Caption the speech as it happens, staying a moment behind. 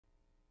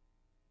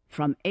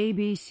From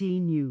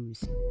ABC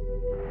News.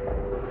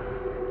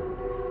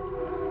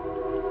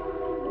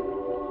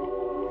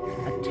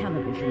 A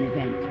television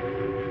event.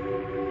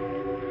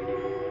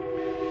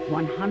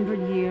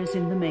 100 years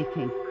in the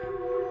making.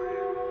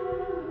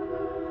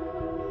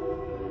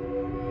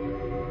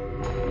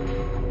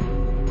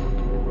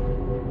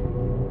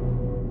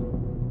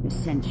 The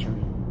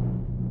century.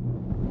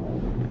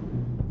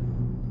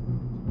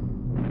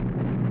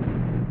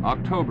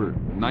 October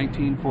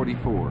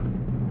 1944.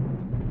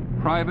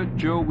 Private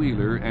Joe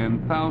Wheeler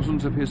and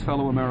thousands of his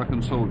fellow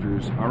American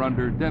soldiers are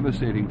under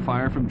devastating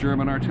fire from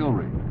German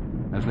artillery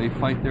as they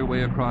fight their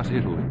way across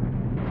Italy.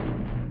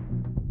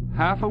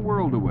 Half a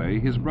world away,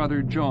 his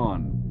brother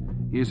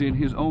John is in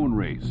his own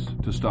race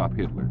to stop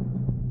Hitler.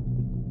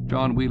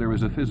 John Wheeler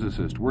is a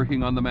physicist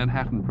working on the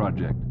Manhattan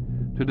Project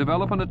to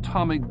develop an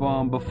atomic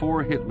bomb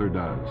before Hitler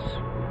does.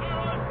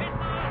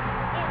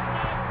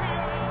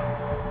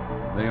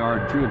 They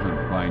are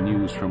driven by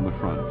news from the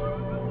front.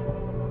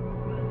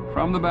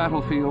 From the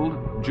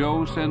battlefield,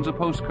 Joe sends a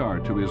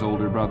postcard to his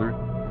older brother.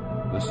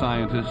 The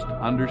scientist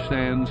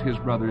understands his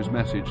brother's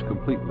message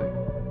completely.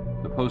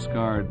 The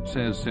postcard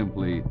says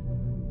simply,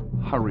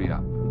 "Hurry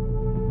up."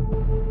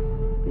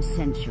 The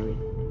century.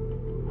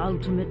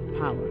 Ultimate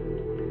power.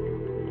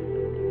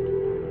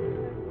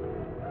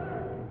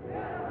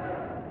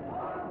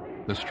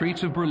 The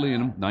streets of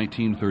Berlin,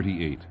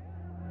 1938.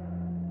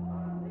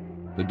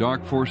 The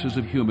dark forces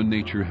of human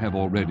nature have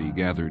already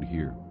gathered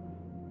here.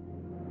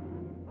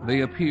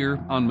 They appear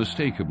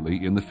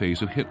unmistakably in the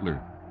face of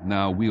Hitler,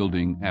 now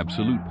wielding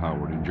absolute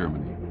power in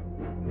Germany.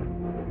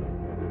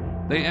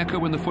 They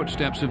echo in the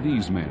footsteps of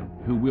these men,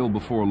 who will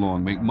before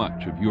long make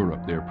much of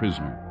Europe their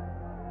prisoner.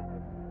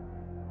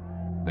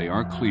 They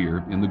are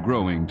clear in the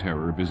growing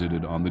terror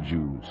visited on the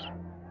Jews.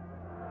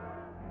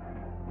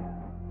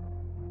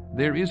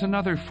 There is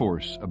another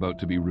force about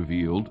to be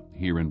revealed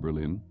here in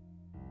Berlin.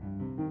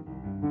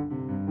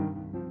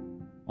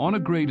 On a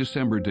gray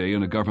December day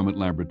in a government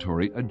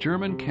laboratory, a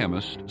German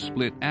chemist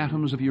split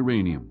atoms of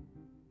uranium.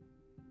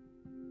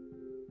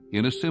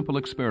 In a simple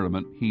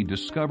experiment, he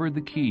discovered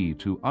the key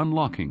to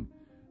unlocking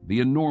the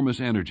enormous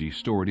energy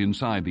stored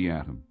inside the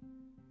atom.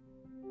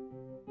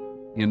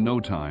 In no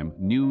time,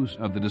 news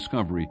of the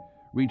discovery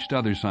reached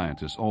other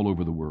scientists all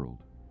over the world.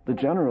 The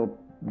general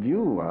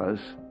view was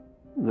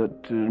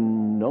that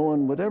no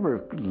one would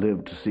ever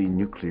live to see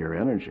nuclear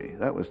energy.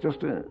 That was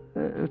just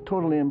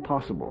totally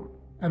impossible.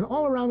 And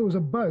all around there was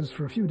a buzz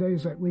for a few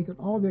days that week, and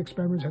all the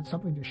experiments had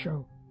something to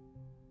show.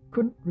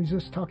 Couldn't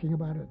resist talking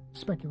about it,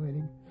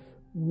 speculating.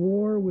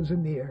 War was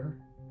in the air.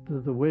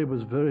 The way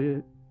was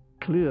very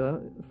clear,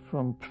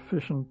 from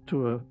fission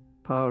to a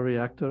power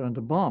reactor and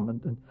a bomb.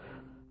 And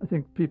I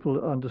think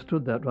people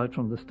understood that right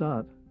from the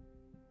start.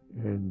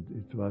 And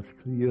it was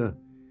clear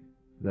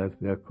that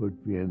there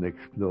could be an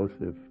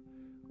explosive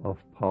of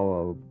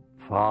power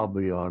far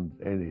beyond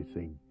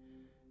anything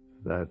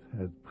that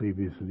had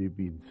previously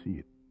been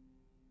seen.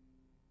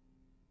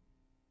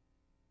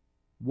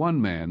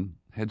 One man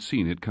had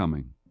seen it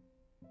coming.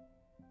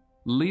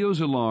 Leo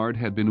Szilard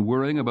had been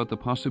worrying about the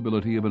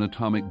possibility of an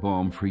atomic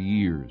bomb for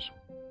years,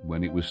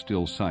 when it was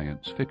still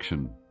science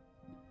fiction.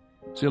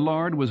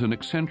 Szilard was an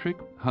eccentric,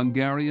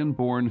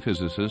 Hungarian-born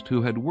physicist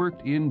who had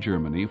worked in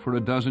Germany for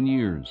 12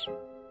 years.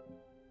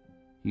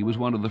 He was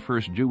one of the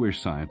first Jewish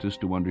scientists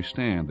to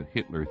understand that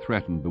Hitler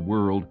threatened the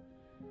world,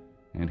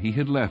 and he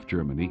had left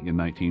Germany in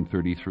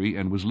 1933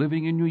 and was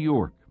living in New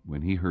York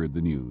when he heard the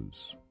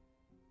news.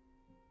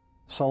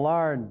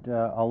 Szilard,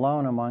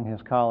 alone among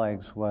his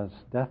colleagues, was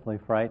deathly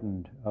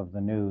frightened of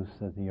the news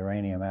that the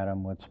uranium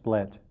atom would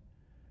split,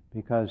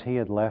 because he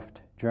had left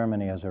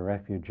Germany as a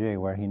refugee,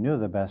 where he knew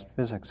the best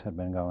physics had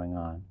been going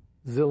on.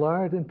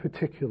 Szilard in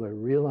particular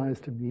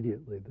realized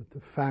immediately that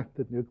the fact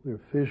that nuclear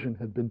fission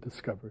had been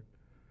discovered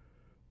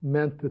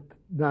meant that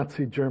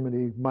Nazi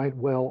Germany might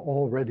well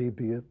already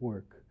be at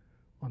work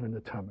on an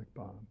atomic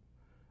bomb.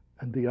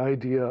 And the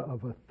idea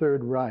of a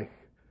Third Reich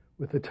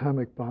with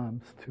atomic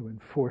bombs to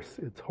enforce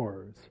its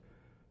horrors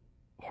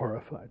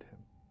horrified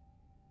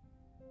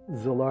him.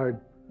 Szilard,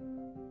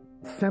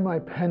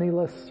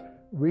 semi-penniless,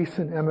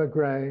 recent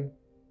emigre,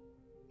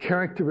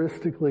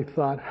 characteristically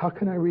thought, how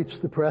can I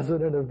reach the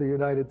President of the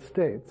United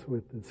States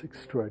with this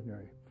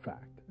extraordinary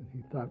fact? And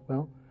he thought,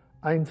 well,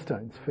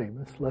 Einstein's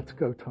famous, let's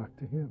go talk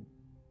to him.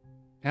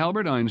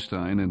 Albert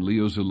Einstein and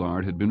Leo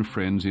Szilard had been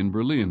friends in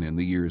Berlin in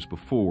the years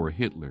before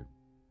Hitler.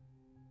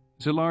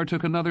 Szilard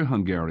took another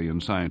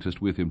Hungarian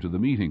scientist with him to the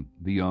meeting,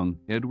 the young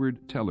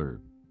Edward Teller.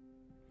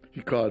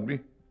 He called me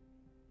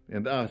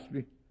and asked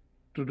me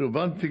to do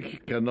one thing he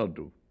cannot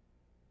do.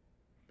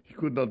 He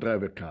could not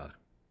drive a car.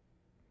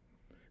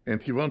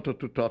 And he wanted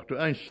to talk to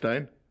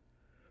Einstein,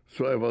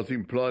 so I was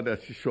employed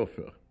as his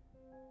chauffeur.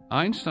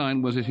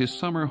 Einstein was at his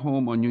summer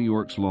home on New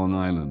York's Long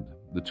Island.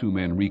 The two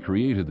men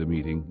recreated the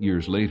meeting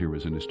years later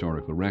as an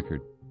historical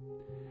record.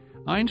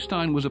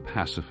 Einstein was a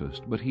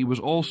pacifist, but he was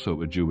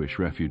also a Jewish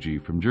refugee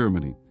from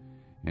Germany,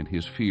 and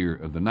his fear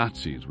of the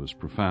Nazis was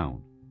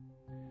profound.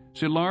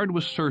 Szilard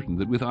was certain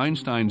that with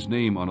Einstein's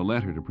name on a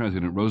letter to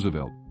President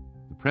Roosevelt,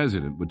 The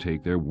president would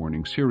take their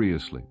warning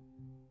seriously.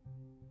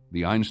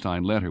 The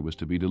Einstein letter was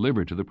to be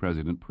delivered to the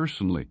president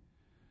personally,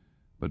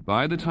 but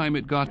by the time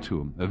it got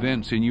to him,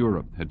 events in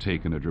Europe had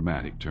taken a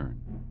dramatic turn.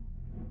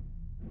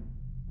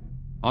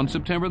 On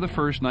September the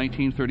 1st,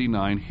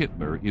 1939,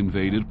 Hitler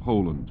invaded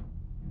Poland.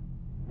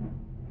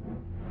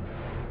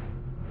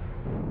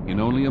 In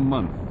only a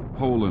month,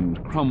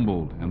 Poland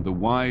crumbled and the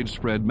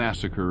widespread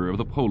massacre of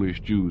the Polish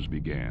Jews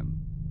began.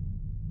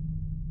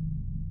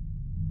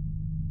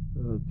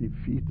 The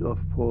defeat of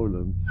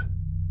Poland,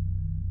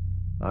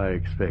 I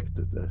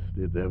expected, as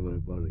did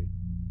everybody.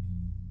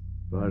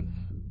 But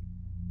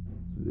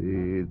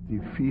the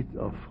defeat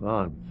of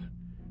France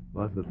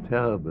was a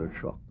terrible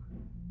shock.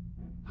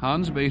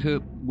 Hans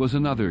Bethe was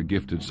another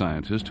gifted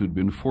scientist who'd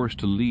been forced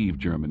to leave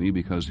Germany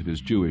because of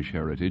his Jewish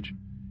heritage.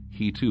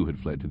 He too had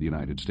fled to the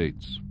United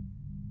States.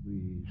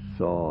 We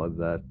saw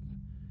that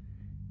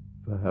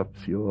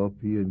perhaps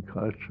European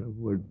culture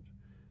would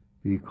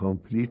be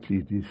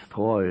completely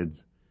destroyed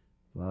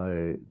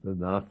by the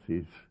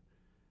Nazis,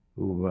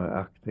 who were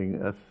acting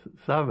as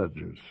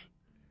savages,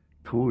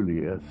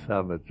 truly as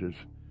savages,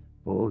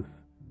 both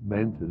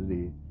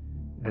mentally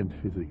and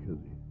physically.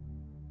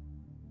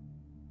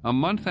 A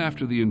month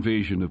after the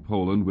invasion of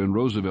Poland, when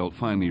Roosevelt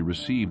finally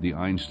received the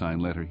Einstein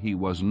letter, he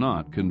was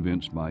not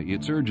convinced by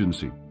its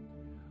urgency.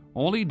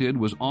 All he did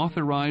was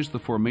authorize the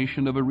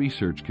formation of a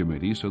research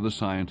committee so the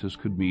scientists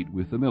could meet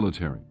with the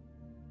military.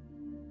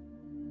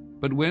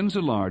 But when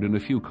Szilard and a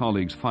few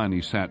colleagues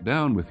finally sat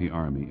down with the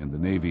Army and the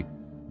Navy,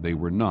 they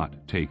were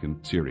not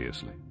taken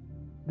seriously.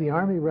 The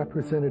Army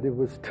representative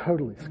was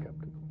totally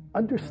skeptical.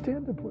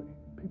 Understandably,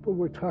 people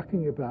were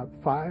talking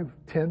about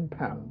 5-10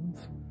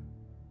 pounds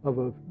of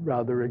a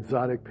rather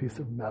exotic piece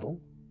of metal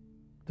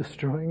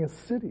destroying a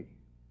city.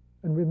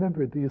 And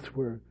remember, these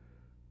were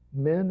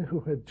men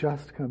who had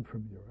just come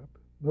from Europe.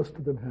 Most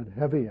of them had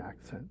heavy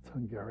accents,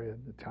 Hungarian,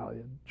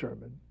 Italian,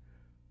 German.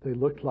 They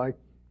looked like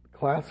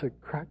classic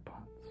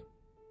crackpots.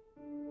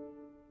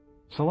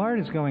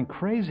 Szilard is going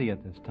crazy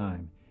at this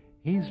time.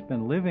 He's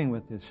been living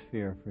with this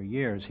fear for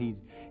years. He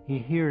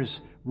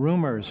hears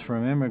rumors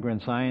from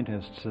immigrant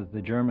scientists that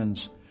the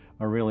Germans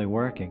are really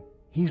working.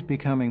 He's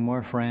becoming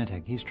more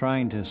frantic. He's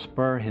trying to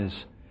spur his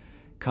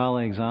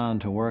colleagues on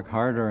to work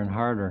harder and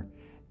harder,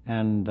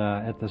 and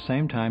at the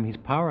same time, he's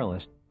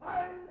powerless.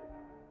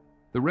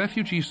 The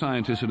refugee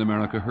scientists in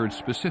America heard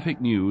specific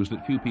news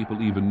that few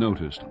people even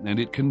noticed, and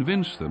it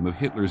convinced them of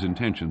Hitler's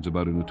intentions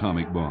about an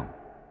atomic bomb.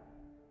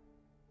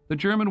 The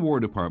German War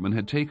Department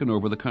had taken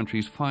over the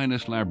country's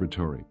finest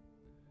laboratory,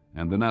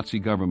 and the Nazi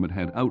government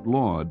had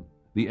outlawed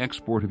the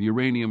export of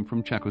uranium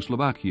from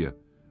Czechoslovakia,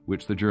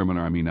 which the German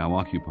army now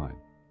occupied.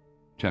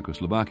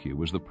 Czechoslovakia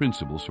was the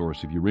principal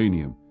source of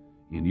uranium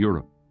in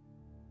Europe.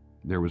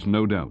 There was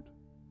no doubt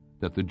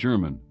that the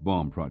German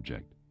bomb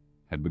project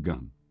had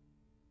begun.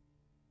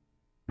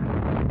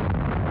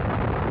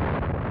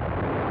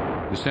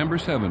 December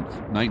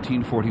 7th,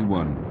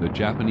 1941, the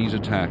Japanese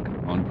attack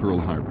on Pearl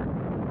Harbor.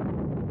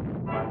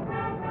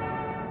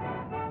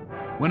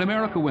 When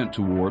America went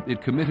to war,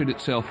 it committed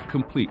itself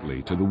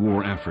completely to the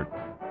war effort.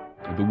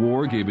 The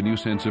war gave a new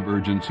sense of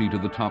urgency to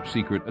the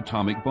top-secret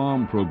atomic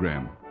bomb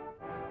program.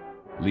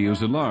 Leo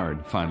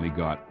Szilard finally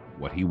got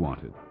what he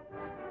wanted.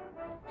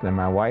 Then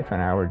my wife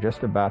and I were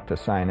just about to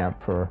sign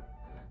up for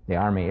the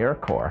Army Air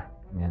Corps,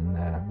 and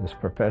this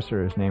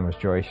professor, his name was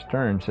Joyce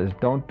Stern, says,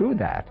 "Don't do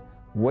that.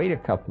 Wait a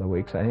couple of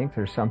weeks. I think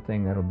there's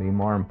something that'll be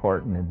more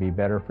important and be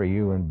better for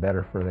you and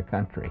better for the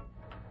country."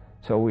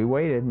 So we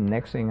waited, and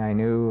next thing I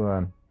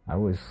knew, I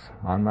was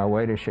on my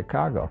way to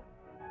Chicago.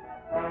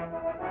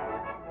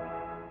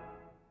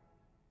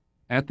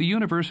 At the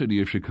University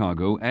of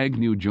Chicago,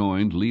 Agnew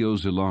joined Leo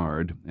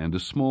Szilard and a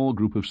small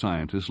group of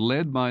scientists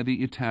led by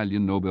the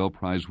Italian Nobel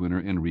Prize winner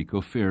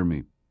Enrico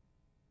Fermi.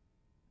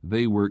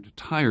 They worked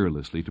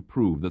tirelessly to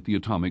prove that the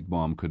atomic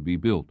bomb could be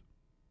built,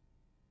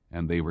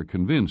 and they were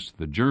convinced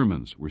the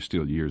Germans were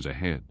still years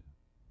ahead.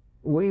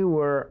 We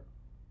were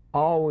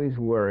always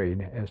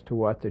worried as to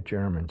what the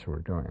Germans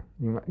were doing.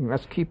 You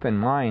must keep in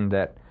mind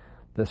that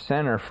the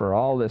center for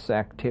all this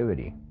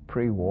activity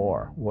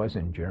pre-war was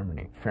in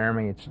Germany.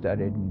 Fermi had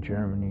studied in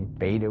Germany,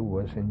 Bethe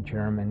was in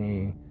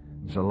Germany,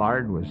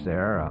 Szilard was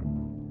there.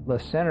 The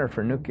Center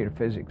for Nuclear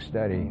Physics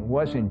Study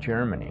was in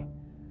Germany.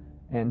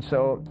 And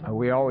so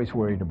we always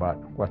worried about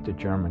what the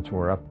Germans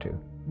were up to.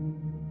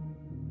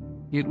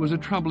 It was a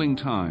troubling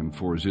time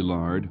for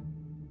Szilard.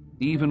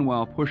 Even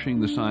while pushing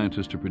the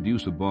scientists to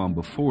produce a bomb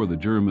before the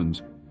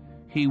Germans,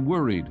 he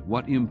worried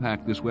what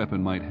impact this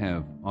weapon might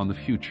have on the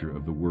future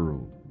of the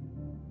world.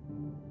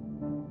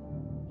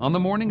 On the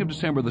morning of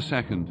December the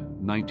 2nd,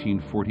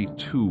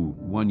 1942,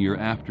 1 year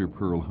after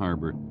Pearl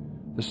Harbor,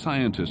 the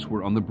scientists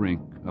were on the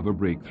brink of a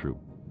breakthrough.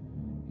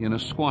 In a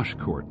squash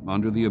court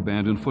under the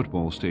abandoned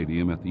football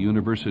stadium at the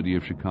University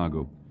of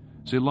Chicago,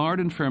 Szilard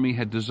and Fermi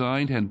had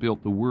designed and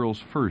built the world's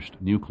first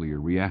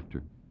nuclear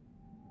reactor.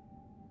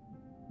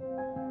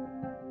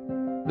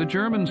 The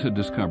Germans had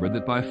discovered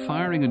that by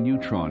firing a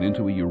neutron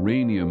into a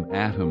uranium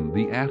atom,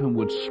 the atom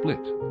would split,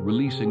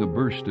 releasing a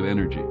burst of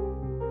energy.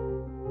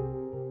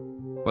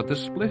 But the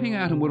splitting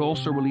atom would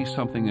also release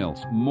something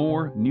else,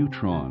 more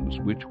neutrons,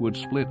 which would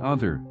split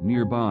other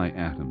nearby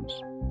atoms.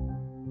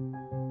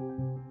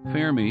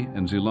 Fermi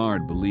and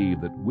Szilard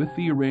believed that with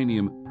the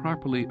uranium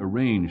properly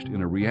arranged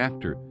in a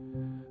reactor,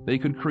 they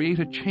could create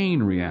a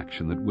chain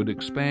reaction that would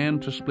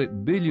expand to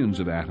split billions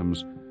of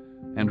atoms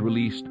and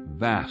release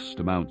vast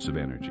amounts of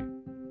energy.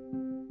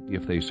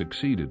 If they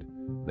succeeded,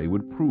 they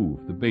would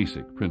prove the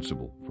basic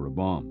principle for a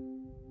bomb.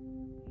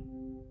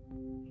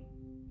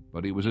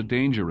 But it was a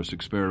dangerous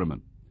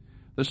experiment.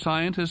 The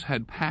scientists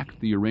had packed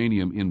the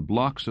uranium in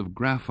blocks of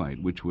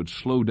graphite which would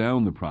slow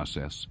down the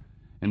process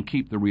and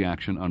keep the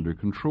reaction under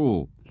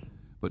control.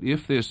 But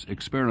if this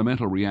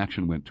experimental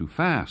reaction went too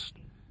fast,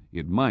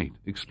 it might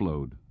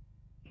explode,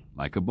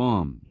 like a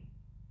bomb.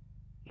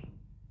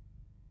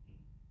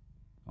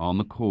 On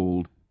the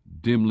cold,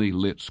 dimly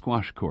lit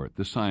squash court,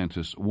 the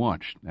scientists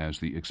watched as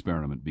the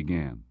experiment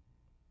began.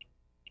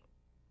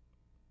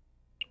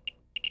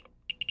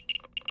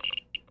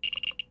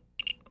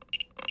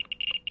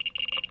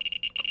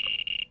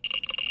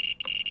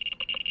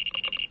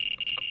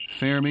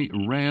 Fermi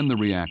ran the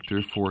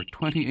reactor for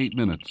 28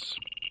 minutes.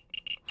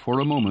 For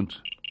a moment,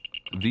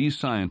 these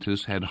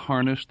scientists had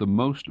harnessed the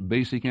most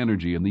basic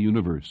energy in the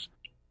universe.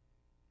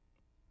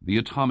 The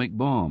atomic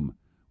bomb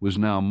was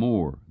now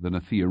more than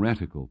a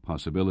theoretical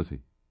possibility.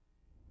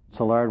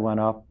 Szilard went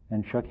up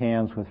and shook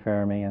hands with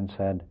Fermi and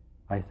said,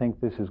 "I think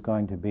this is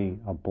going to be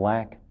a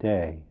black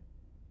day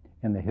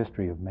in the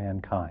history of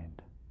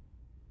mankind."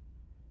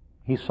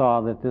 He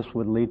saw that this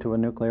would lead to a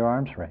nuclear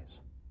arms race.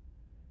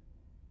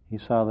 He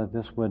saw that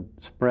this would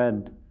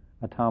spread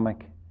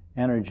atomic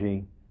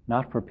energy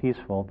not for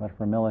peaceful but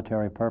for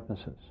military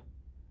purposes.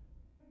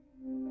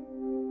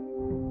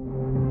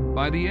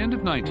 By the end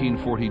of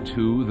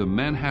 1942, the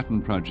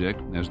Manhattan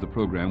Project, as the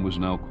program was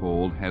now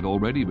called, had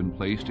already been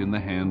placed in the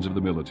hands of the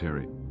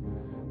military.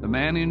 The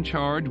man in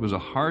charge was a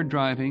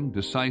hard-driving,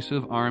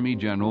 decisive Army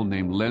general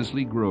named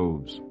Leslie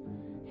Groves.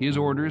 His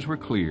orders were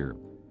clear: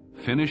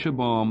 finish a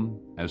bomb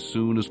as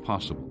soon as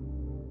possible.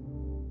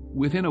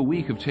 Within a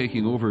week of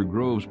taking over,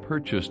 Groves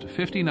purchased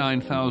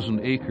 59,000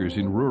 acres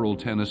in rural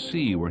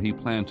Tennessee, where he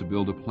planned to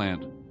build a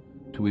plant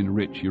to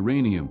enrich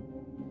uranium.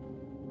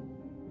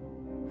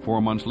 4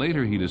 months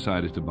later, he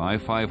decided to buy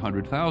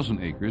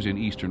 500,000 acres in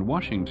eastern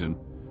Washington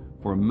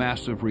for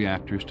massive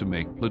reactors to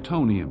make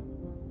plutonium.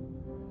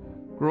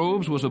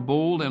 Groves was a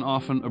bold and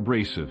often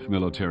abrasive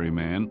military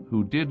man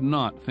who did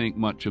not think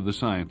much of the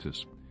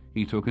scientists.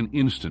 He took an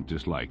instant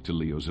dislike to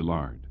Leo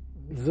Szilard.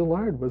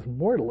 Szilard was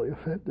mortally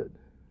offended,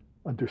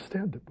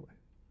 understandably.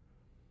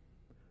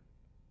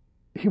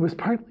 He was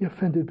partly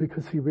offended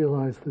because he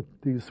realized that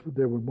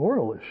there were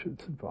moral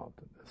issues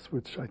involved in this,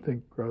 which I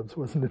think Groves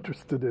wasn't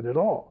interested in at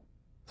all.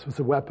 This was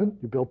a weapon.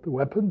 You built the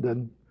weapon,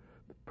 then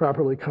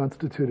properly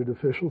constituted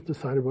officials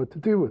decided what to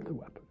do with the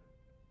weapon.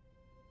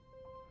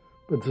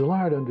 But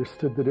Szilard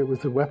understood that it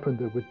was a weapon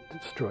that would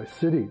destroy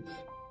cities,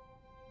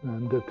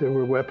 and that there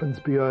were weapons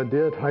beyond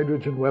it,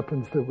 hydrogen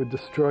weapons that would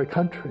destroy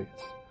countries,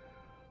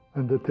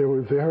 and that there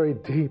were very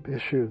deep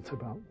issues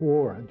about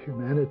war and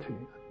humanity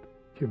and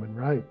human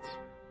rights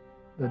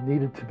that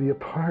needed to be a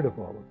part of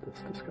all of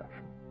this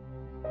discussion.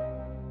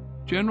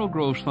 General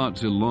Groves thought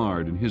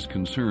Szilard and his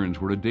concerns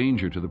were a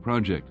danger to the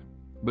project,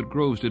 but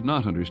Groves did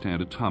not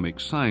understand atomic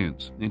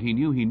science, and he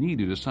knew he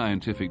needed a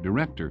scientific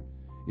director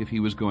if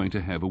he was going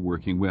to have a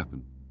working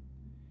weapon.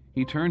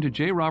 He turned to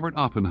J. Robert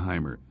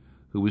Oppenheimer,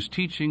 who was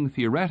teaching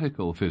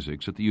theoretical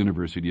physics at the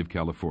University of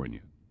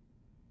California.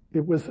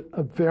 It was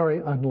a very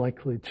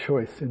unlikely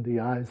choice in the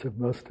eyes of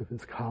most of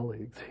his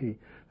colleagues. He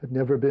had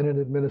never been an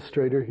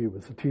administrator. He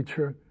was a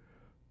teacher.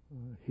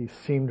 He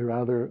seemed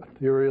rather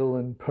ethereal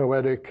and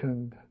poetic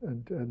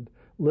and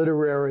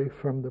literary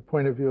from the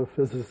point of view of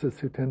physicists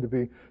who tend to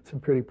be some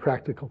pretty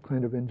practical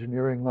kind of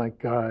engineering-like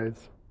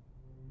guys.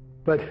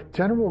 But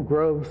General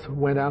Groves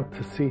went out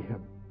to see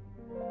him,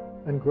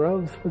 and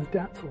Groves was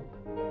dazzled.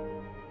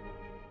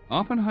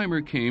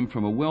 Oppenheimer came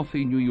from a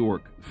wealthy New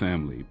York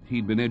family.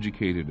 He'd been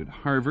educated at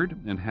Harvard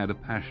and had a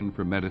passion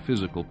for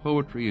metaphysical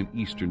poetry and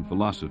Eastern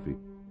philosophy.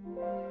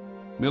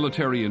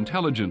 Military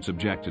intelligence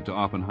objected to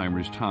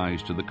Oppenheimer's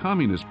ties to the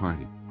Communist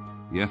Party.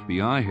 The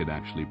FBI had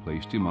actually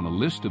placed him on a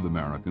list of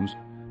Americans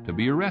to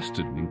be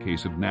arrested in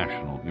case of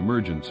national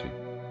emergency.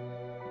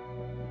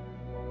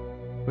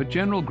 But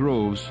General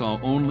Groves saw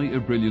only a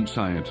brilliant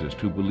scientist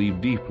who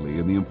believed deeply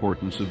in the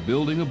importance of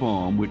building a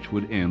bomb which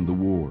would end the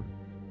war.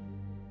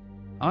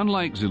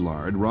 Unlike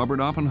Szilard, Robert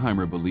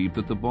Oppenheimer believed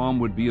that the bomb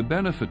would be a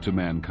benefit to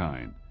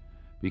mankind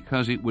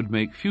because it would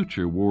make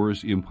future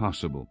wars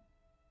impossible.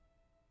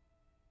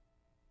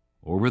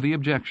 Over the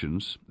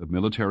objections of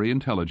military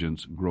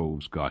intelligence,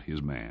 Groves got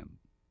his man.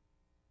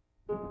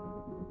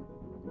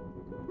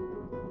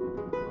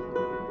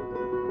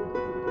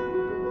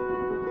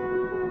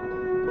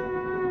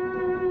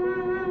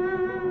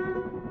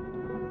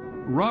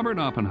 Robert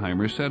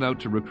Oppenheimer set out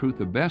to recruit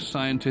the best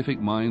scientific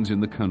minds in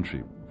the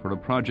country for a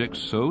project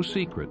so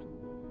secret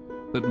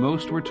that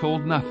most were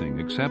told nothing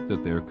except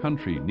that their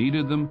country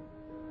needed them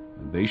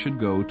and they should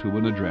go to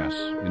an address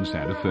in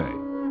Santa Fe.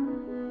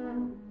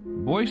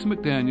 Boyce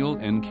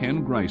McDaniel and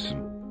Ken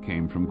Gryson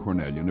came from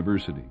Cornell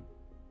University.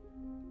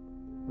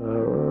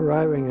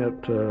 Arriving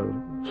at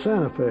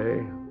Santa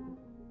Fe,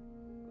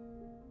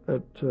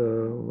 it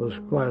was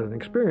quite an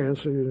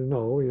experience. You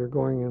know, you're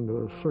going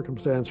into a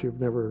circumstance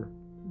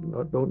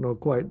don't know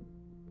quite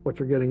what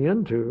you're getting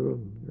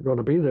into. You're going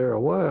to be there a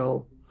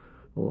long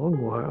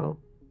while.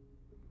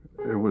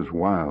 It was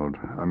wild.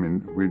 I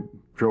mean, we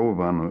drove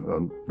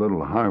on a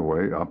little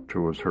highway up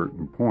to a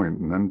certain point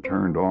and then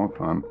turned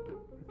off on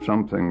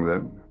something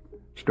that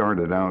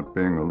started out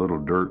being a little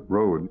dirt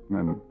road,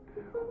 and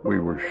we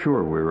were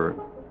sure we were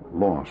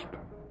lost.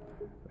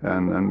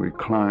 And then we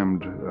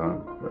climbed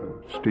a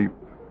steep,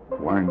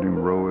 winding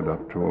road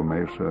up to a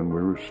mesa, and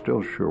we were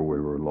still sure we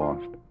were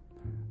lost.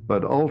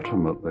 But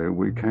ultimately,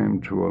 we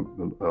came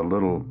to a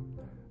little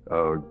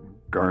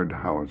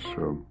guardhouse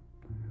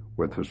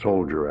with a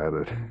soldier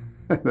at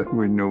it.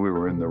 We knew we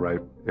were in the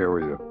right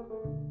area.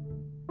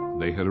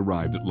 They had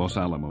arrived at Los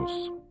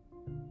Alamos.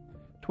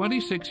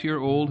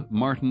 26-year-old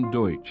Martin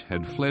Deutsch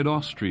had fled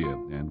Austria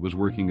and was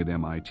working at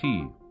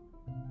MIT.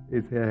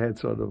 It had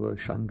sort of a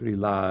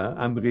Shangri-La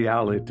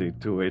unreality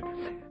to it.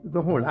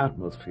 The whole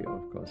atmosphere,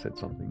 of course, had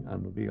something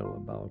unreal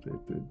about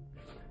it.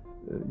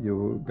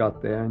 You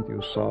got there and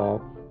you saw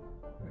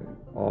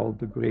all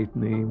the great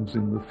names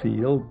in the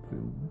field.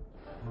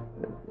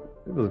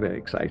 It was a very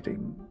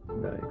exciting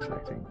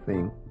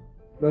thing.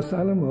 Los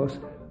Alamos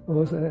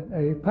was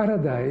a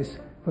paradise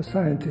for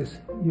scientists.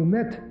 You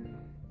met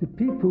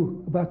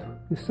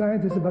the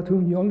scientists about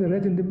whom you only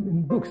read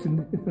in books,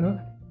 you know.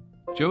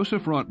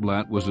 Joseph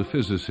Rotblat was a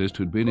physicist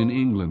who'd been in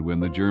England when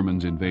the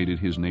Germans invaded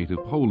his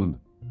native Poland,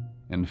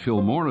 and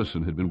Phil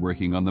Morrison had been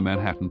working on the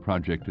Manhattan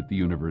Project at the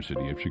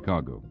University of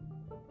Chicago.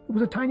 It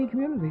was a tiny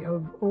community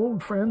of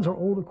old friends or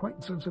old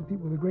acquaintances and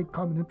people with a great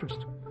common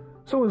interest.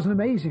 So it was an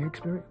amazing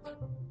experience.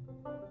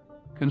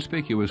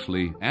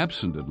 Conspicuously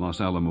absent at Los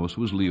Alamos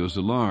was Leo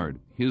Szilard.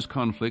 His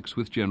conflicts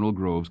with General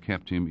Groves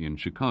kept him in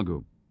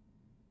Chicago.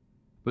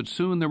 But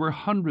soon there were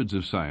hundreds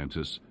of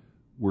scientists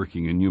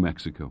working in New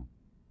Mexico.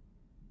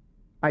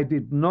 I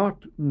did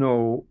not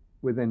know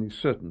with any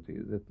certainty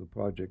that the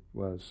project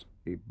was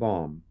a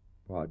bomb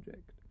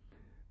project.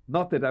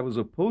 Not that I was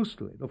opposed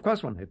to it. Of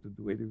course one had to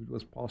do it if it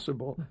was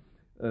possible,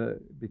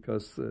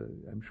 because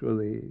I'm sure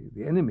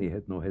the enemy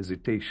had no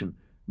hesitation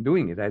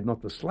doing it. I had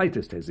not the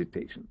slightest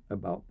hesitation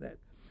about that.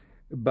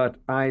 But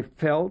I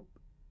felt,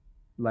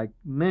 like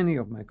many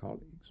of my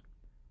colleagues,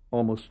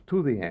 almost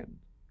to the end,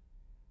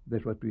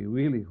 that what we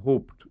really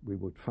hoped we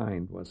would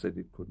find was that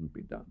it couldn't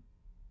be done.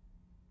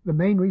 The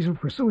main reason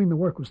for pursuing the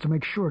work was to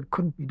make sure it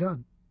couldn't be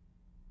done.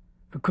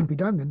 If it couldn't be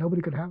done, then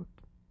nobody could have it.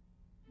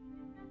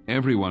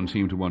 Everyone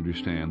seemed to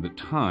understand that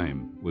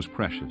time was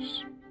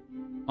precious.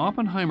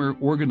 Oppenheimer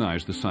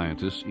organized the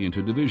scientists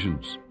into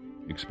divisions: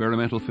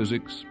 experimental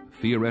physics,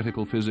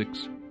 theoretical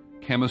physics,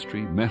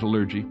 chemistry,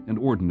 metallurgy, and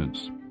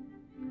ordnance.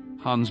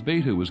 Hans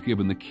Bethe was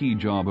given the key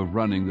job of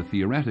running the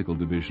theoretical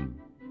division.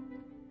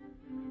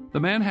 The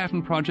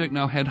Manhattan Project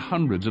now had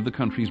hundreds of the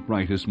country's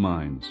brightest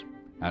minds.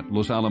 At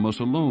Los Alamos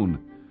alone,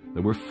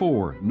 there were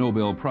 4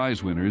 Nobel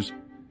Prize winners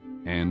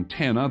and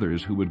 10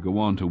 others who would go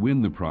on to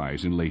win the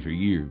prize in later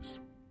years.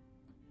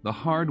 The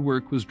hard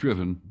work was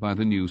driven by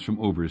the news from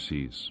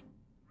overseas.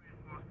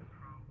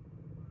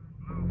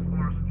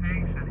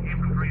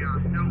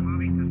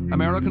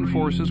 American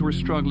forces were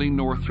struggling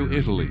north through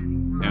Italy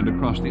and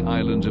across the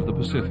islands of the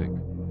Pacific.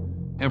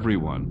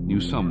 Everyone knew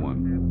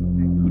someone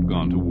who'd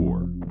gone to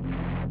war.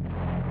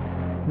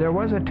 There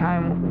was a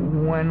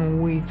time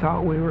when we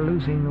thought we were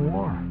losing the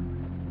war.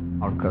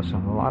 Because a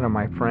lot of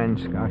my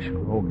friends, gosh,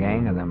 a whole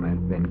gang of them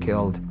had been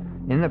killed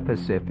in the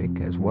Pacific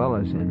as well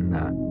as in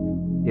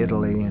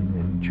Italy and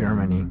in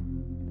Germany.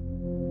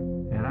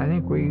 And I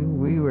think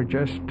we were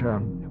just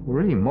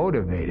really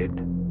motivated.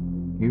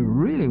 You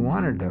really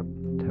wanted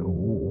to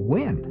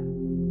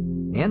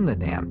win, end the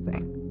damn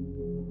thing.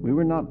 We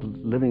were not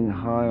living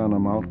high on a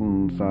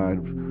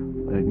mountainside,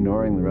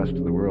 ignoring the rest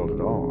of the world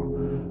at all.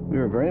 We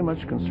were very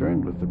much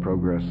concerned with the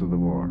progress of the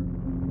war.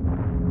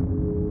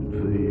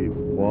 The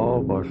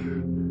war was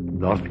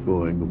not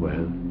going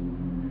well.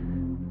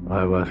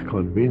 I was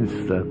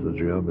convinced that the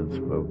Germans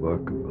were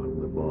working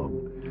on the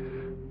bomb.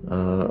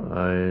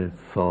 I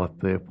thought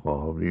they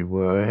probably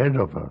were ahead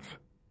of us,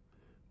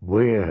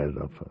 way ahead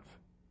of us.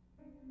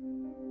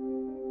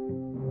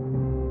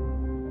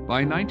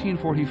 By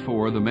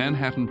 1944, the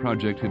Manhattan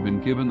Project had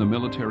been given the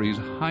military's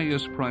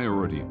highest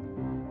priority.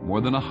 More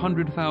than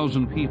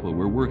 100,000 people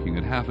were working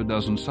at half a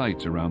dozen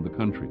sites around the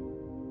country.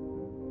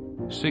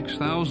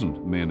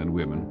 6,000 men and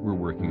women were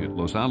working at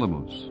Los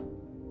Alamos.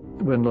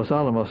 When Los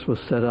Alamos was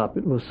set up,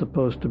 it was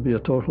supposed to be a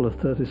total of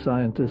 30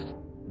 scientists.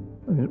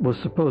 I mean, it was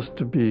supposed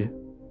to be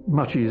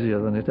much easier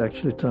than it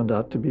actually turned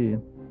out to be.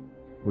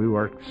 We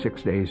worked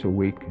 6 days a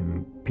week,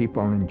 and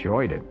people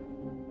enjoyed it.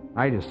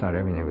 I just thought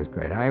everything was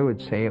great. I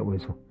would say it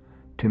was,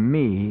 to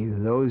me,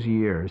 those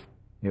years,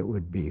 it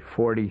would be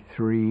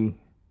 43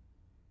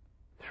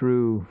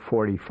 through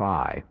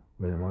 45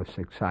 were the most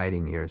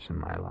exciting years in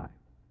my life.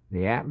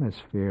 The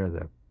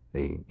atmosphere,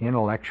 the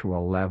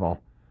intellectual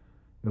level,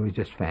 It was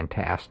just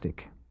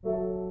fantastic.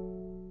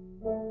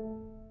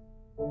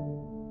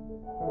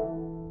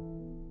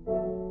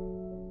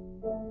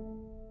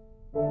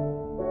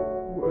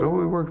 Well,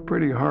 we worked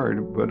pretty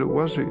hard, but it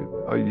was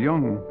a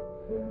young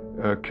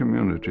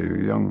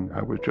community.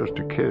 I was just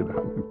a kid,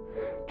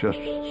 just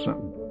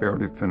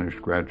barely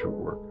finished graduate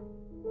work.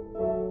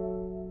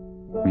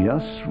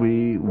 Yes,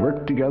 we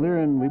worked together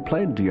and we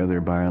played together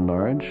by and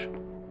large.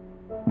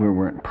 We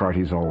weren't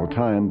parties all the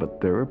time, but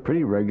there were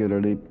pretty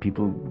regularly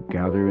people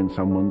gather in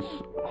someone's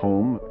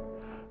home.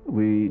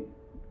 We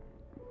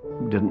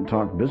didn't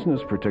talk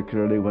business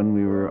particularly when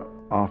we were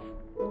off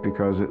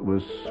because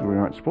we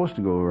weren't supposed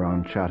to go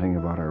around chatting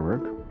about our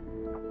work.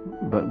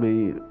 But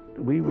we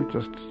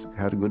just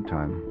had a good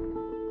time.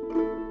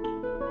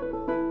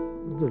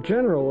 The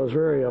general was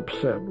very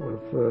upset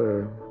with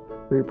the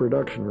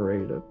reproduction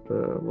rate at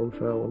Los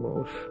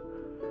Alamos.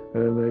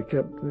 And they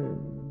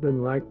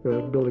didn't like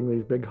building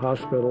these big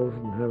hospitals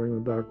and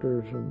having the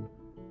doctors and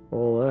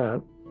all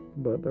that.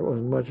 But there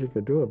wasn't much he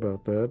could do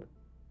about that.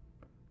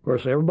 Of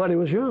course, everybody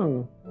was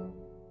young.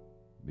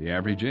 The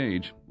average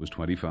age was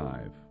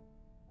 25.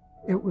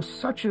 It was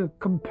such a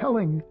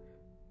compelling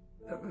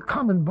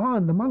common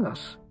bond among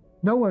us.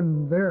 No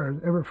one there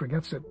ever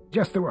forgets it.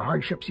 Yes, there were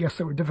hardships. Yes,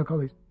 there were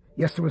difficulties.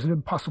 Yes, there was an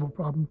impossible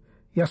problem.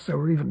 Yes, there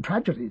were even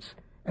tragedies.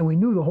 And we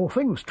knew the whole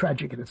thing was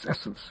tragic in its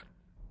essence.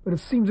 But it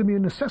seemed to be a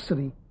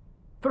necessity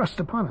thrust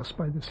upon us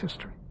by this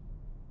history.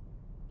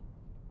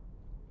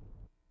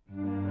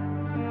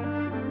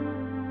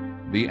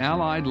 The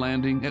Allied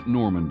landing at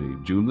Normandy,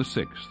 June the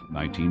 6th,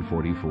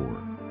 1944.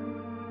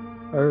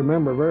 I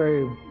remember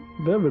very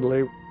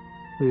vividly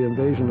the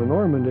invasion of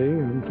Normandy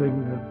and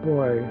thinking that,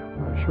 boy,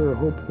 I sure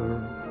hope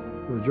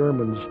the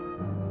Germans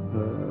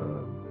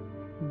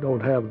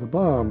don't have the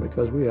bomb,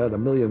 because we had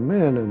 1 million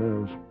men in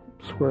a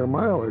square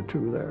mile or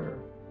two there.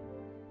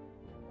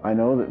 I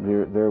know that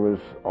there was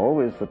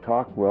always the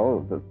talk,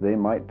 well, that they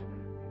might,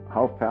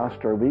 how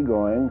fast are we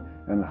going,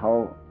 and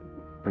how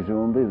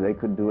presumably they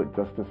could do it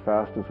just as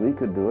fast as we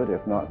could do it,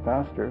 if not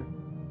faster.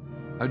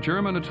 A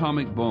German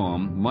atomic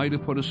bomb might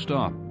have put a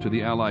stop to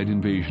the Allied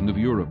invasion of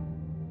Europe,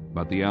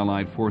 but the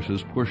Allied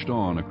forces pushed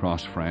on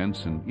across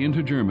France and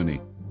into Germany.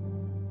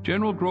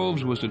 General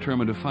Groves was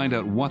determined to find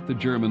out what the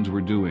Germans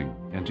were doing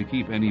and to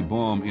keep any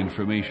bomb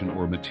information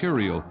or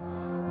material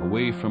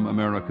away from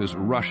America's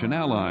Russian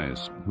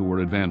allies who were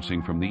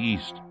advancing from the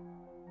east.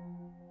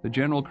 The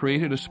general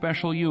created a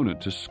special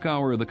unit to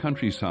scour the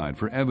countryside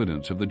for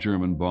evidence of the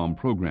German bomb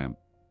program.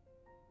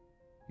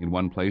 In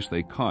one place,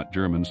 they caught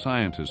German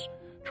scientists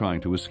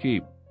trying to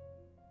escape.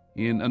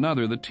 In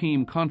another, the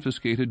team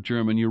confiscated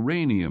German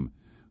uranium,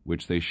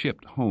 which they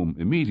shipped home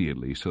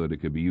immediately so that it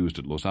could be used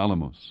at Los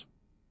Alamos.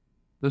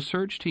 The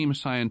search team's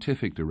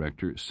scientific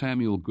director,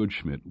 Samuel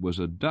Goodschmidt, was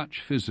a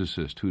Dutch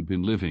physicist who'd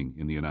been living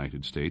in the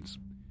United States.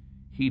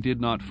 He did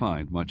not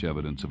find much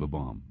evidence of a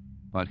bomb,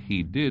 but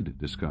he did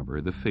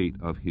discover the fate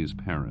of his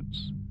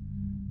parents.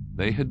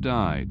 They had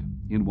died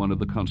in one of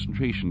the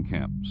concentration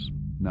camps,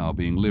 now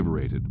being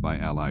liberated by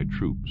Allied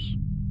troops.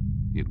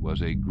 It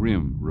was a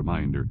grim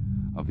reminder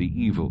of the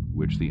evil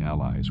which the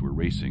Allies were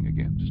racing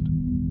against.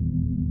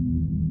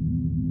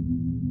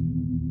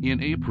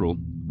 In April,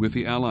 with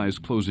the Allies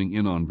closing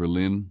in on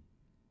Berlin,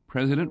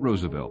 President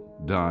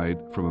Roosevelt died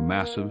from a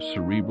massive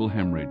cerebral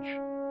hemorrhage,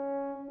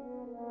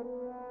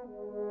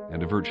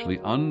 and a virtually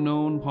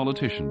unknown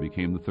politician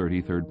became the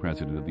 33rd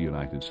President of the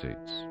United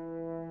States.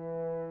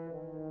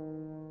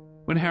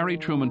 When Harry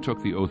Truman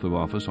took the oath of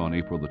office on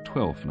April the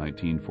 12th,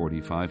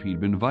 1945, he'd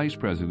been vice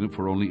president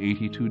for only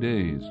 82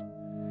 days.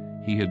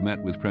 He had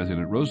met with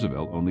President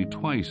Roosevelt only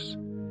twice,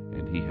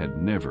 and he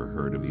had never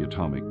heard of the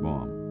atomic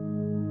bomb.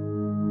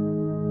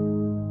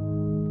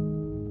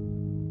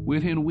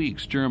 Within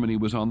weeks, Germany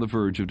was on the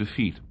verge of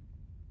defeat.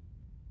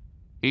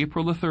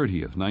 April the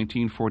 30th,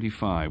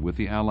 1945, with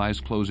the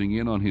Allies closing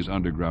in on his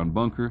underground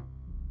bunker,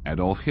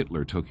 Adolf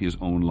Hitler took his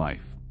own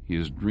life,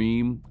 his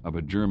dream of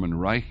a German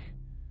Reich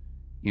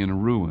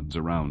in ruins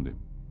around him.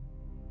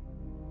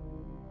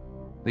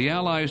 The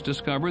Allies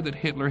discovered that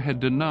Hitler had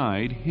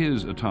denied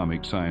his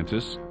atomic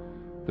scientists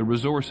the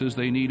resources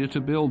they needed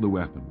to build the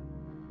weapon.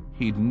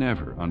 He'd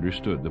never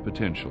understood the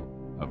potential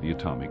of the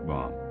atomic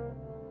bomb.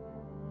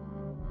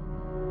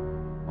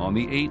 On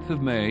the 8th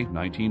of May,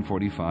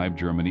 1945,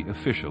 Germany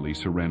officially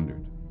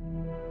surrendered.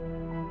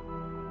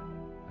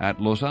 At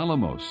Los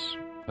Alamos,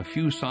 a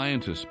few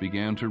scientists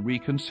began to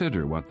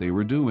reconsider what they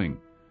were doing,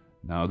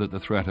 now that the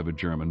threat of a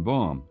German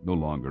bomb no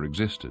longer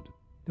existed.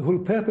 The whole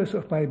purpose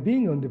of my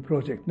being on the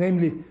project,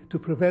 namely to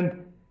prevent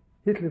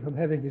Hitler from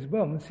having his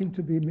bomb, seemed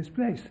to be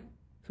misplaced.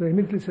 So I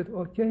immediately said,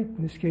 okay, in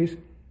this case,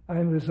 I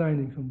am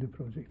resigning from the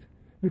project,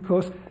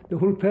 because the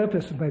whole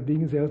purpose of my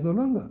being there is no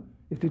longer.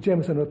 If the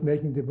Germans are not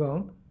making the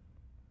bomb,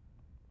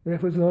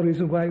 therefore, there's no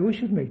reason why we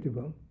should make the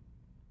bomb.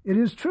 It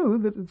is true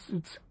that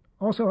it's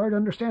also hard to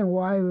understand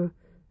why the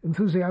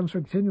enthusiasms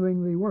for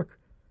continuing the work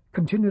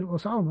continued at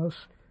Los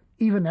Alamos,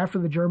 even after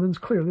the Germans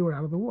clearly were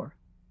out of the war.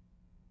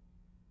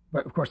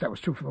 But, of course, that was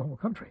true for the whole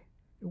country.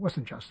 It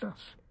wasn't just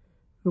us.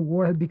 The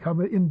war had become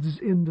an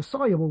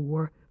indissoluble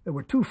war. There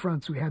were two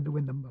fronts. We had to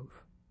win them both.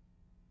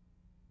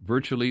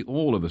 Virtually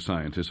all of the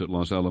scientists at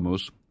Los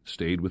Alamos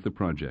stayed with the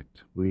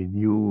project. We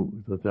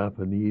knew the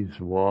Japanese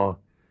war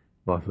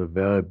was a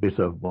very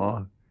bitter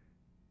war,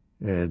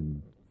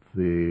 and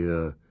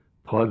the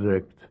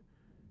project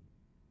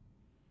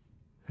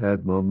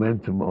had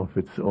momentum of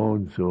its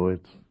own, so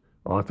it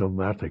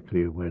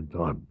automatically went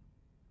on.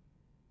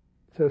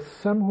 So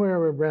somewhere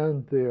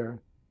around there,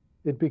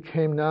 it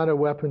became not a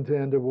weapon to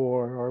end a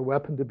war or a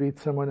weapon to beat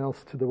someone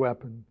else to the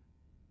weapon,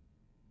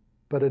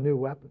 but a new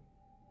weapon.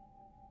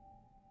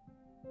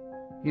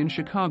 In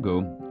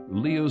Chicago,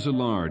 Leo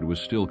Szilard was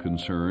still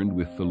concerned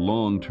with the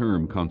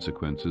long-term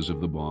consequences of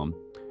the bomb.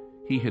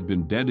 He had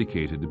been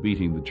dedicated to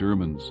beating the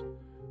Germans,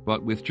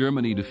 but with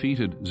Germany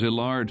defeated,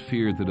 Szilard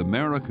feared that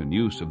American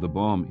use of the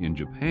bomb in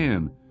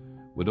Japan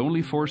would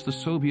only force the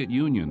Soviet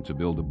Union to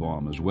build a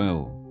bomb as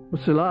well.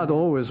 Well, Szilard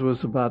always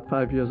was about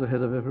 5 years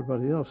ahead of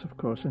everybody else, of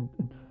course, and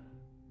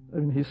I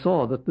mean, he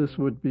saw that this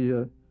would be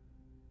a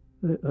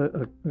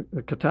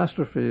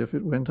catastrophe if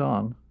it went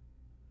on.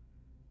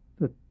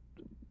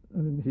 I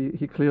mean,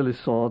 he clearly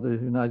saw the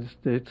United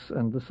States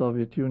and the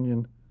Soviet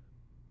Union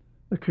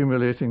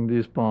accumulating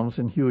these bombs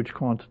in huge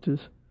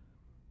quantities,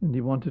 and he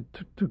wanted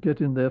to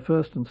get in there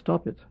first and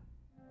stop it.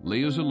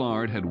 Leo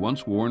Szilard had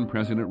once warned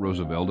President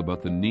Roosevelt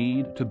about the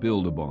need to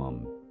build a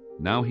bomb.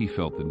 Now he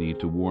felt the need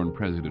to warn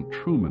President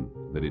Truman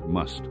that it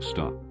must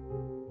stop.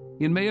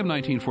 In May of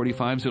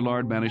 1945,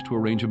 Szilard managed to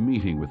arrange a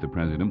meeting with the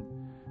president,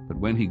 but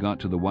when he got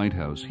to the White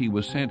House, he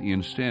was sent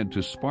instead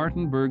to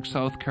Spartanburg,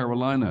 South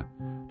Carolina,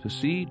 to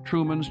see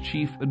Truman's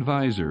chief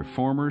advisor,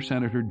 former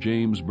Senator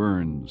James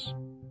Burns.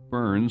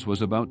 Burns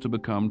was about to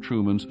become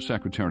Truman's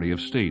Secretary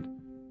of State.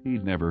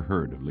 He'd never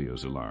heard of Leo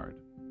Szilard.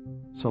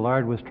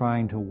 Szilard was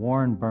trying to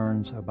warn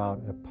Burns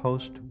about a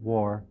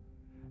post-war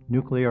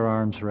nuclear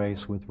arms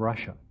race with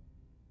Russia.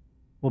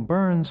 Well,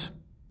 Burns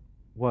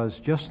was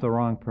just the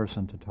wrong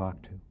person to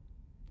talk to.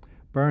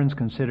 Burns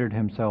considered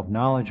himself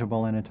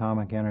knowledgeable in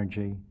atomic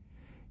energy.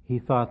 He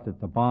thought that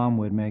the bomb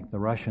would make the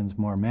Russians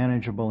more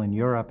manageable in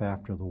Europe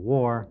after the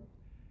war,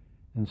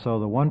 and so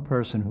the one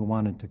person who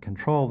wanted to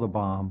control the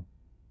bomb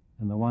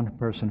and the one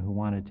person who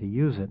wanted to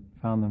use it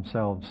found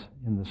themselves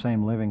in the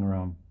same living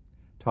room,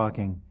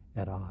 talking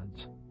at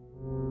odds.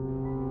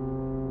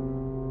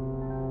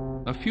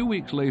 A few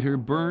weeks later,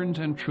 Burns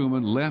and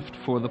Truman left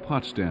for the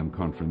Potsdam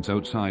Conference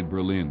outside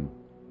Berlin.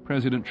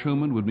 President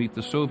Truman would meet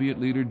the Soviet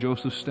leader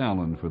Joseph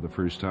Stalin for the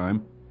first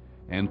time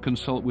and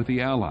consult with the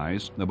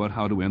Allies about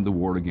how to end the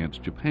war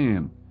against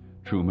Japan.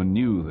 Truman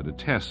knew that a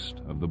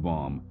test of the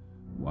bomb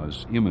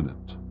was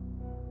imminent.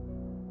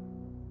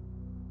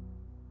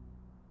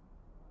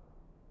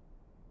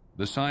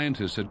 The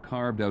scientists had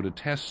carved out a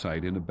test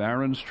site in a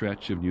barren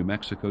stretch of New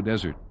Mexico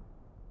desert.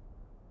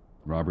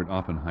 Robert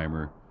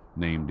Oppenheimer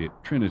named it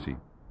Trinity.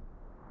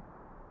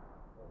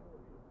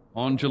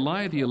 On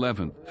July the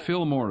 11th,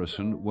 Phil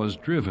Morrison was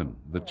driven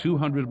the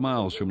 200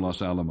 miles from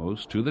Los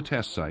Alamos to the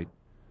test site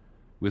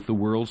with the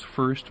world's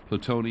first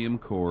plutonium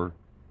core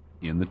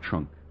in the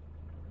trunk.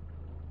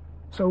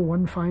 So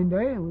one fine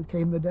day, it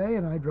came the day,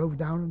 and I drove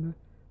down in the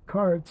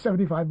car at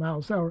 75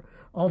 miles an hour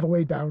all the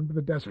way down to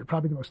the desert,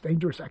 probably the most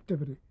dangerous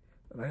activity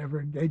that I ever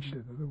engaged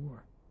in the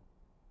war.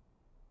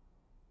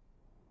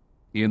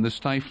 In the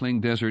stifling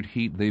desert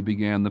heat, they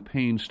began the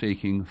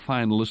painstaking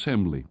final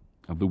assembly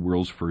of the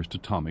world's first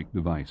atomic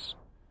device.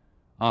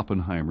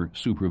 Oppenheimer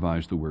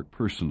supervised the work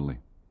personally.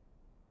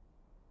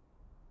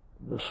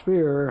 The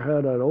sphere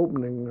had an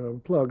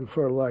opening plug,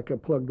 sort of like a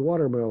plugged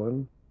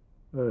watermelon.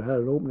 It had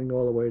an opening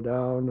all the way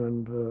down,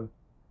 and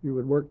you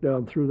would work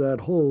down through that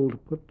hole to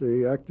put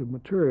the active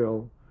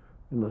material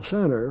in the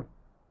center.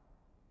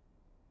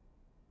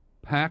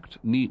 Packed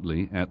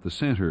neatly at the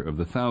center of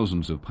the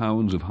thousands of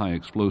pounds of high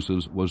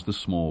explosives was the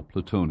small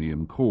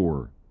plutonium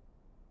core.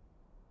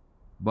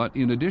 But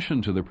in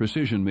addition to the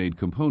precision-made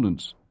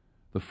components,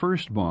 the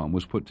first bomb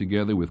was put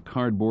together with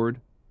cardboard,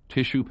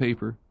 tissue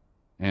paper,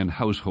 and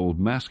household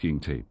masking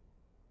tape.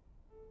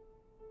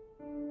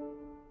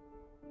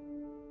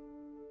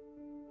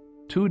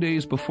 2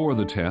 days before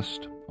the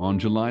test, on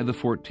July the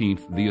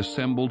 14th, the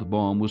assembled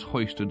bomb was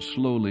hoisted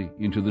slowly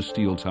into the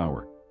steel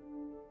tower.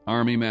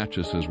 Army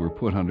mattresses were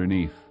put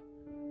underneath,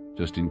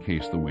 just in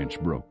case the winch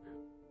broke.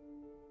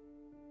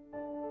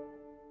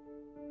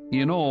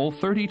 In all,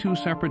 32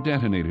 separate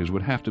detonators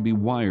would have to be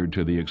wired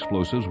to the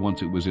explosives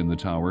once it was in the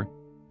tower.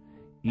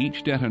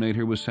 Each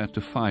detonator was set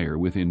to fire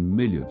within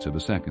millionths of a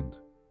second.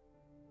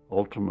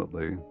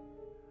 Ultimately,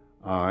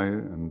 I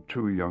and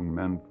 2 young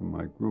men from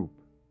my group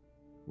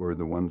were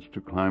the ones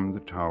to climb the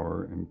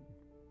tower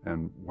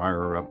and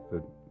wire up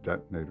the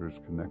detonators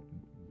connected,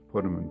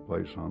 put them in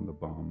place on the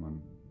bomb.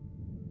 And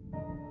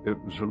it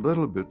was a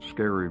little bit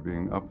scary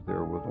being up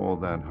there with all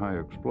that high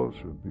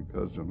explosive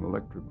because an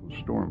electrical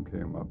storm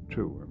came up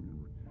too. I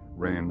mean,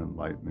 rain and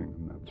lightning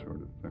and that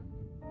sort of thing.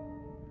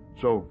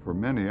 So for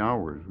many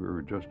hours we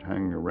were just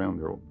hanging around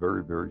there,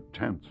 very, very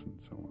tense and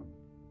so on.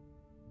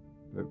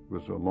 It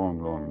was a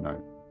long, long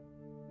night.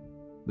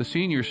 The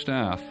senior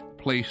staff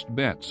placed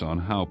bets on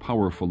how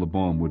powerful the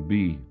bomb would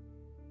be.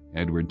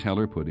 Edward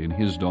Teller put in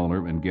his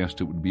dollar and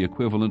guessed it would be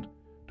equivalent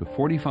to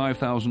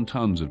 45,000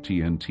 tons of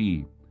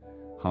TNT.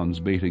 Hans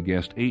Bethe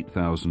guessed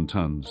 8,000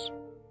 tons.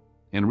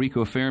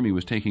 Enrico Fermi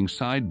was taking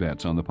side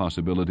bets on the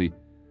possibility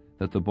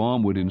that the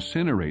bomb would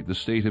incinerate the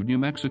state of New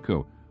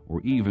Mexico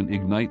or even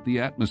ignite the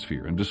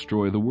atmosphere and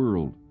destroy the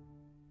world.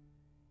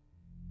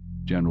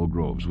 General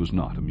Groves was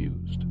not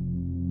amused.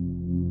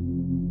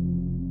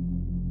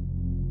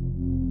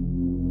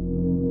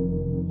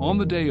 On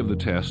the day of the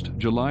test,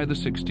 July the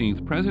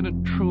 16th,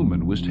 President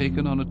Truman was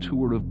taken on a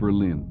tour of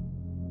Berlin.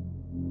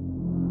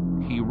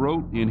 He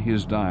wrote in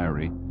his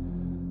diary,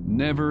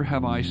 "Never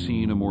have I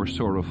seen a more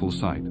sorrowful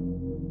sight.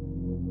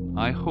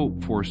 I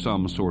hope for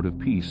some sort of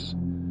peace,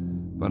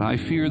 but I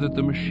fear that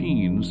the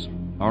machines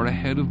are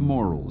ahead of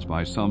morals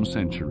by some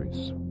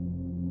centuries."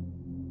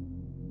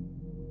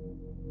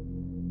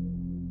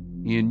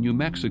 In New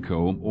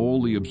Mexico,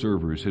 all the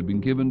observers had been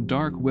given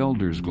dark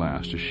welder's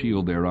glass to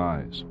shield their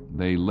eyes.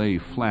 They lay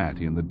flat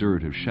in the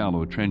dirt of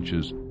shallow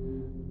trenches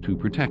to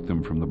protect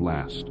them from the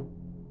blast.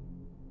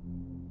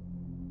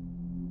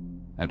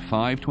 At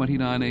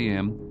 5:29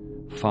 a.m.,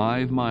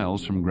 5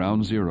 miles from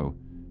Ground Zero,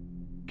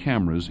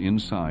 cameras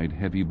inside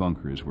heavy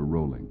bunkers were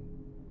rolling.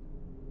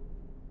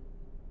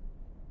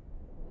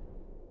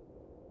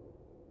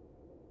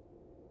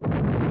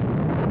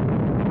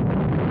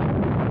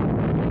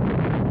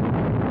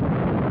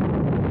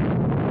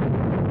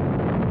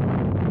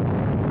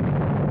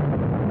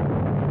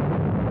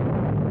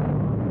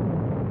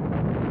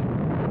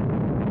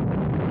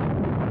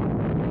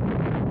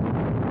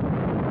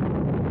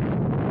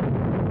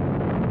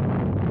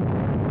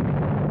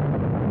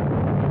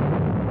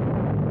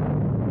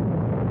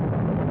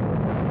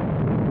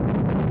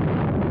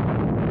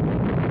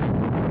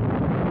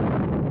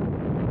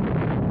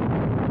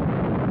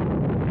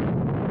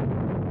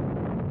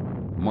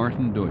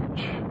 Martin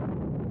Deutsch.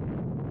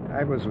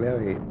 I was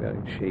very,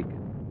 very shaken.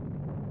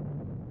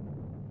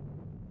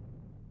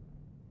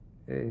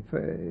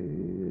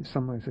 If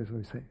someone says,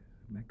 "Oh, say,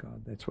 my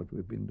God, that's what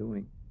we've been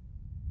doing,"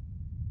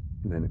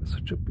 and then it was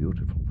such a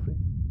beautiful thing.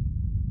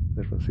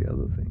 That was the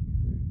other thing.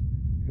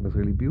 It was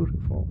really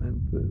beautiful,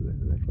 and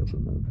that was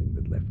another thing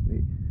that left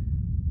me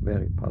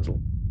very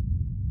puzzled.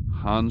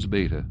 Hans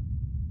Bethe.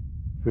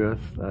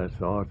 First, I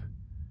thought,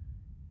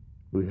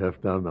 we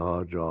have done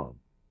our job.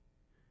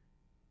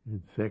 And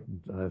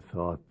second, I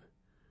thought,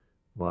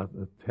 what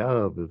a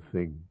terrible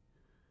thing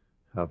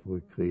have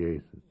we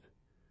created.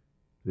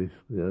 This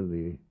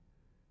really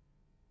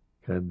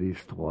can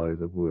destroy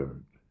the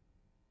world.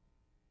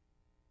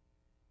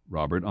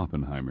 Robert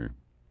Oppenheimer.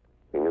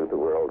 We knew the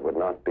world would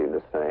not be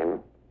the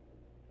same.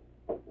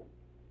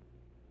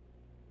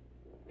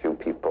 Few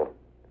people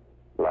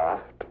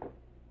laughed.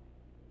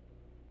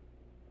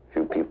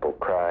 Few people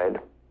cried.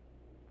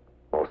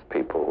 Most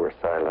people were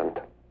silent.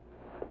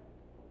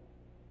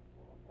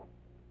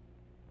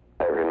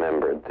 I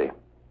remembered the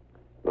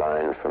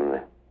line from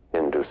the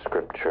Hindu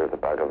scripture, the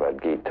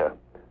Bhagavad Gita.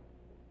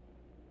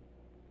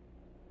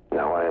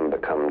 Now I am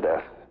become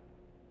death,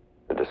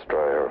 the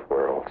destroyer of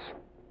worlds.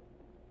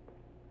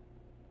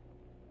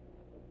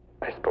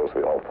 I suppose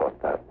we all thought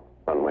that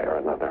one way or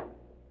another.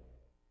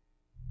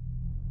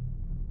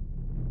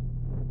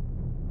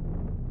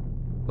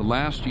 The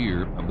last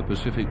year of the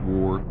Pacific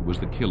War was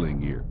the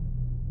killing year.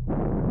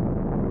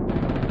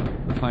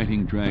 The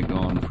fighting dragged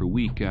on for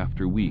week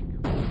after week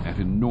at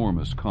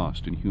enormous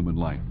cost in human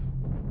life.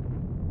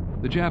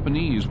 The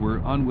Japanese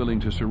were unwilling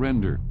to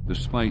surrender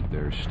despite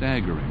their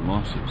staggering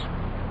losses.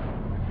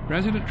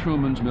 President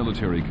Truman's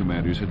military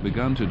commanders had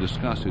begun to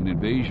discuss an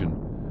invasion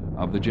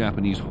of the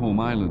Japanese home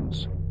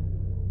islands,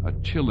 a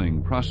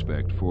chilling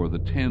prospect for the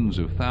tens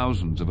of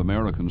thousands of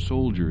American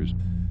soldiers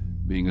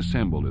being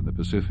assembled in the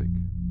Pacific.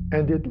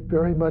 And it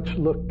very much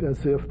looked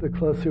as if the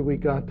closer we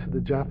got to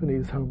the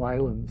Japanese home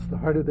islands, the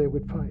harder they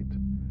would fight,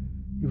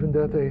 even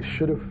though they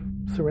should have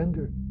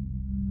surrendered.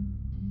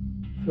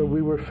 So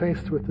we were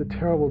faced with the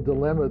terrible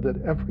dilemma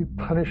that every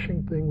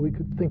punishing thing we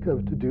could think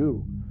of to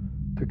do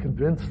to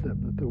convince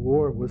them that the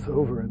war was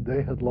over and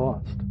they had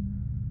lost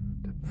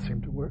didn't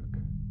seem to work.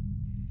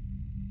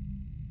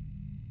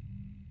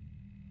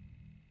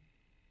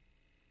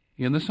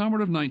 In the summer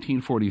of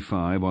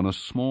 1945, on a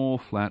small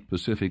flat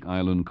Pacific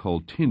island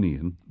called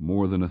Tinian,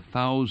 more than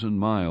 1,000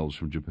 miles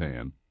from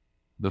Japan,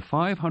 the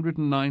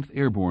 509th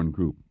Airborne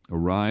Group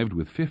arrived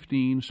with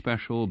 15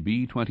 special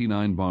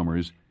B-29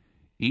 bombers,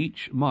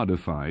 each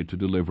modified to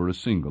deliver a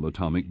single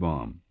atomic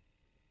bomb.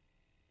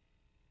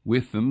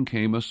 With them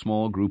came a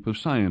small group of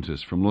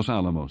scientists from Los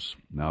Alamos,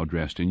 now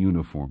dressed in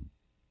uniform.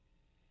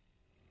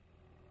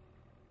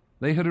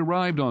 They had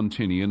arrived on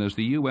Tinian as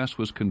the U.S.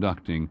 was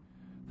conducting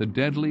the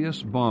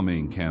deadliest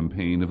bombing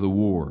campaign of the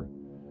war.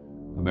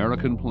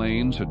 American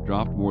planes had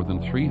dropped more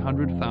than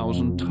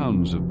 300,000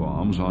 tons of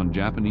bombs on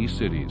Japanese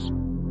cities,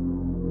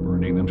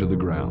 burning them to the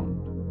ground.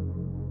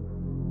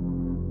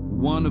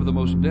 One of the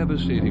most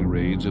devastating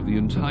raids of the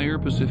entire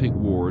Pacific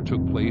War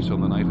took place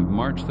on the night of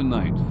March the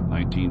 9th,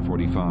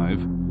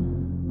 1945.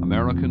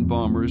 American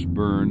bombers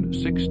burned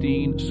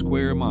 16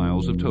 square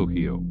miles of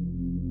Tokyo.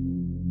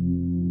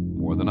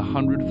 More than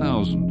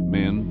 100,000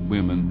 men,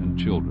 women, and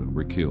children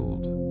were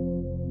killed.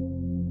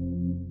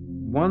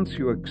 Once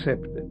you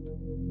accepted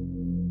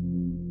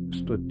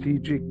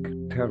strategic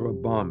terror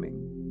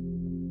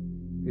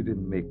bombing, it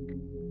didn't make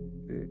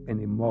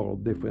any moral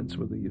difference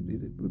whether you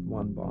did it with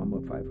one bomb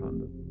or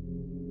 500.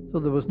 So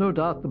there was no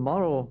doubt the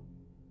moral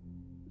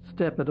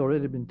step had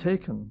already been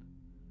taken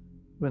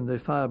when they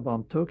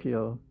firebombed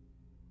Tokyo.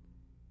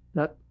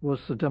 That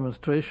was a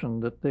demonstration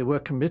that they were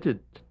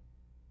committed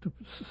to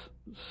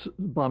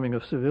bombing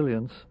of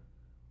civilians.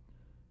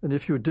 And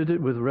if you did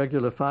it with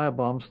regular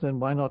firebombs,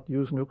 then why not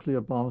use nuclear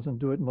bombs and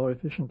do it more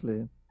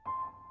efficiently?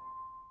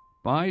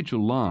 By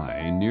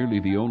July, nearly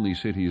the only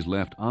cities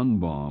left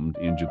unbombed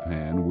in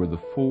Japan were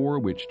the 4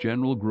 which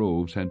General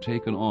Groves had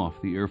taken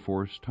off the Air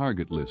Force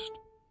target list: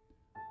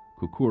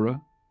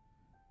 Kokura,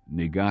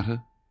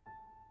 Niigata,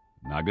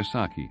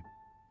 Nagasaki,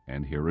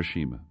 and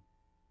Hiroshima.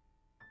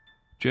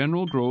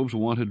 General Groves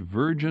wanted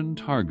virgin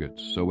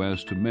targets so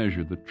as to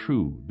measure the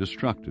true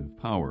destructive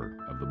power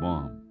of the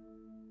bomb.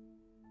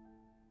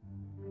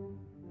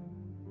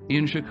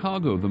 In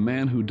Chicago, the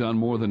man who'd done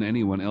more than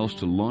anyone else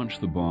to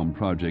launch the bomb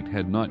project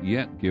had not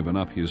yet given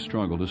up his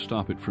struggle to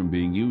stop it from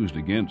being used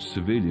against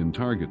civilian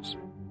targets.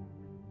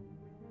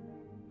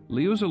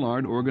 Leo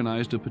Szilard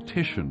organized a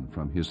petition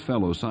from his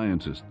fellow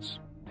scientists.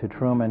 To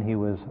Truman, he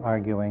was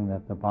arguing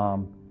that the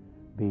bomb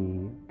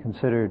be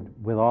considered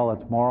with all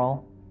its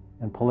moral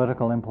and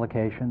political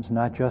implications,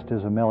 not just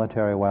as a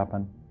military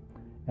weapon,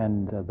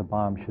 and the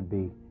bomb should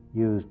be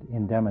used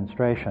in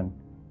demonstration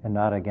and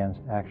not against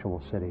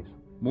actual cities.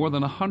 More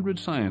than 100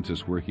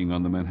 scientists working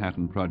on the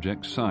Manhattan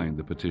Project signed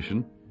the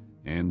petition,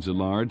 and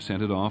Szilard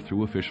sent it off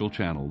through official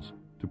channels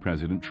to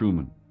President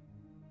Truman.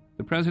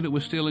 The president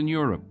was still in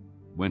Europe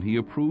when he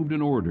approved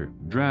an order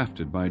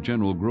drafted by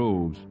General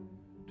Groves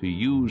to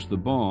use the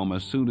bomb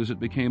as soon as it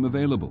became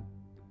available.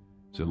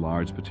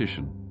 Szilard's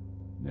petition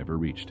never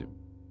reached him.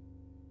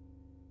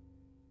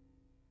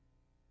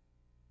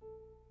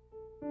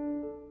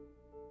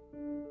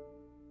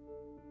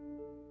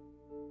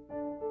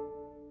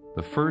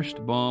 The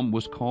first bomb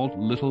was called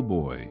Little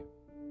Boy.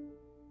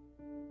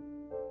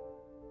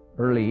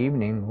 Early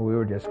evening, we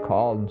were just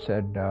called and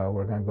said,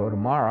 we're going to go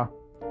tomorrow.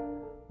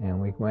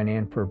 And we went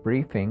in for a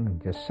briefing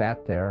and just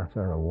sat there,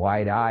 sort of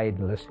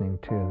wide-eyed, listening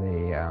to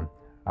the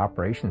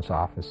operations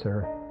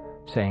officer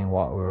saying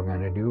what we were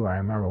going to do. I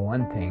remember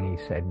one thing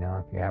he said,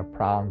 now, if you have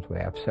problems, we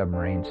have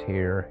submarines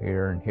here,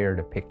 here, and here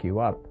to pick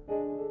you up.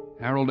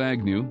 Harold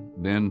Agnew,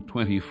 then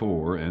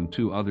 24, and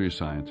 2 other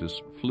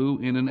scientists flew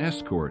in an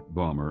escort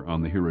bomber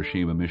on the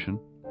Hiroshima mission.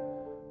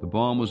 The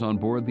bomb was on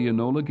board the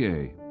Enola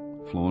Gay,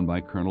 flown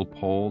by Colonel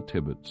Paul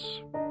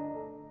Tibbets.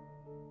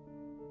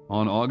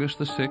 On August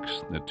the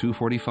 6th at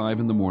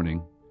 2:45 in the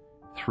morning,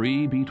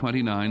 3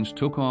 B-29s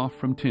took off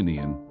from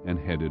Tinian and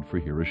headed for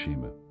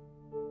Hiroshima.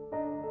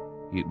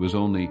 It was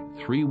only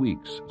 3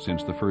 weeks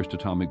since the first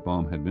atomic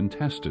bomb had been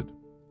tested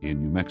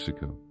in New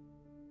Mexico.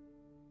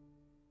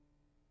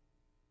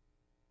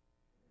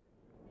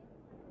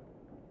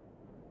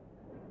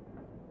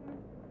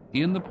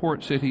 In the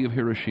port city of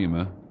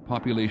Hiroshima,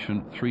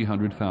 population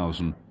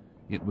 300,000,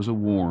 it was a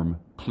warm,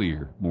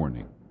 clear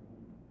morning.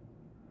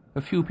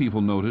 A few people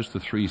noticed the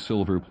 3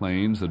 silver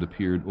planes that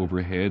appeared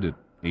overhead at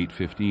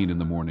 8:15 in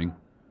the morning,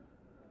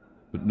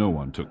 but no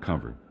one took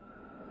cover.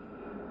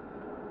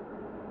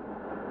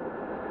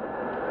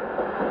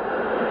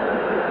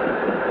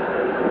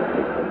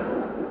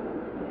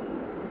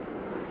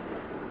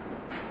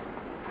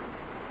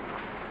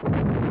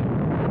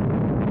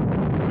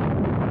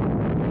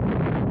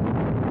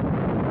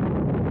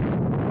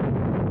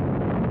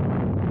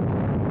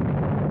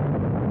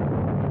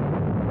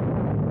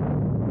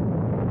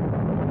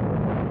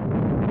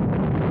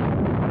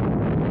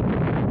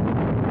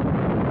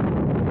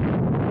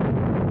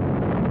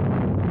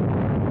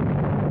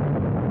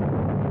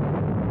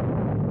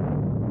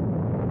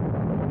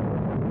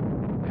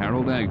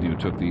 Agnew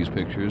took these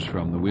pictures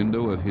from the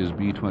window of his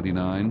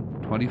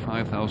B-29,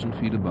 25,000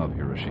 feet above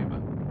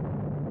Hiroshima.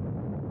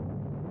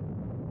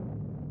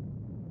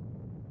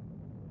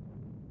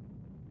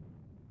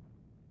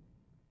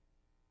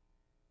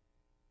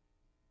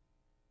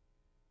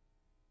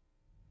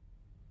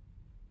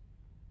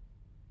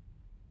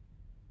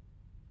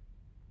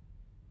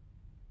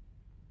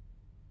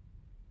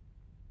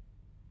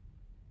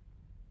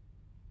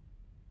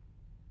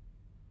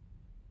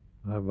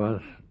 I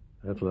was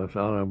at Los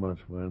Alamos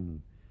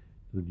when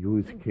the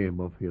news came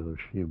of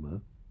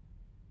Hiroshima.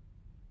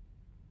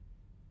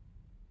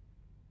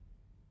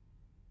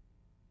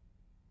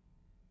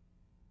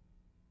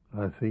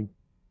 I think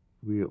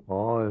we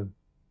all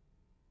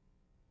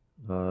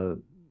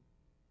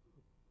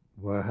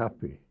were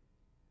happy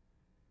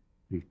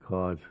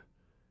because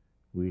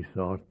we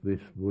thought this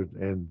would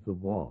end the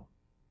war.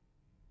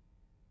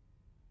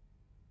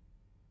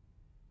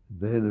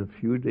 Then a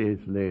few days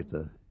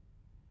later,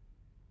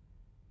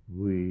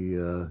 we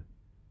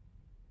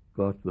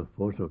got the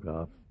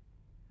photographs.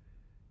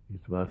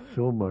 It was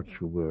so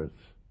much worse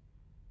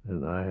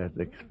than I had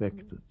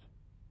expected.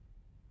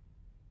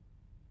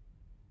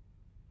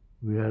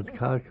 We had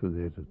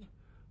calculated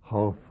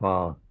how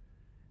far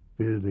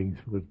buildings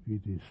would be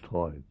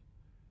destroyed,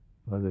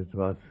 but it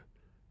was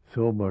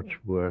so much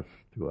worse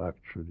to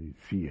actually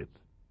see it.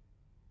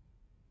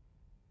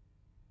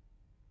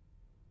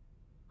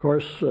 Of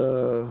course,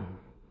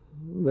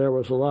 there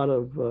was a lot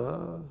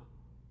of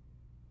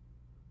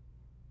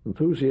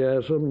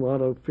enthusiasm, a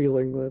lot of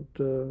feeling that,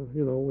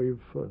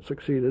 we've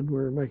succeeded,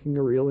 we're making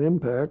a real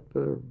impact.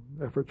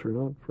 Efforts are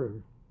not for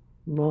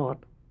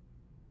naught.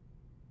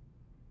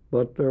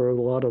 But there are a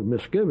lot of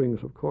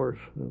misgivings, of course,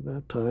 at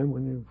that time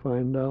when you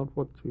find out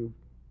what you've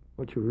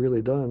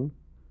really done.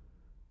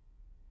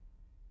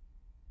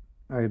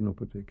 I had no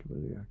particular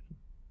reaction.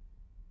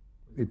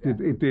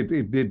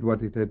 It did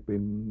what it had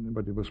been,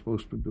 what it was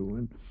supposed to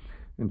do,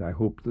 and I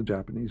hoped the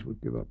Japanese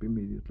would give up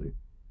immediately.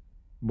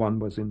 One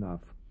was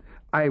enough.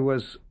 I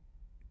was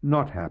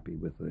not happy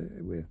with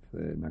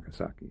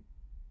Nagasaki.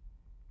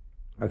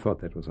 I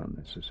thought that was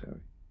unnecessary.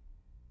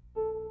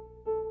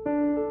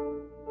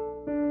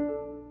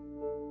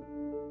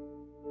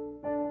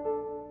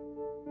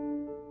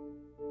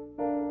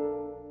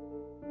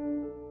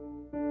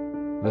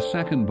 The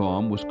second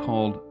bomb was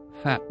called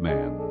Fat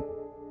Man.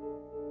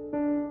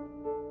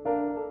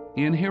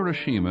 In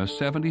Hiroshima,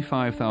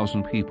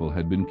 75,000 people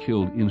had been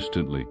killed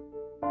instantly.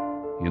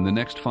 In the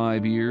next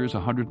 5 years,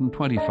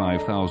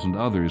 125,000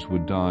 others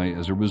would die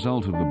as a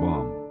result of the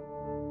bomb.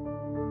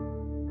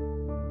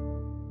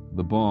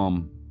 The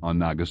bomb on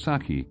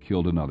Nagasaki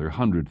killed another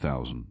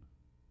 100,000.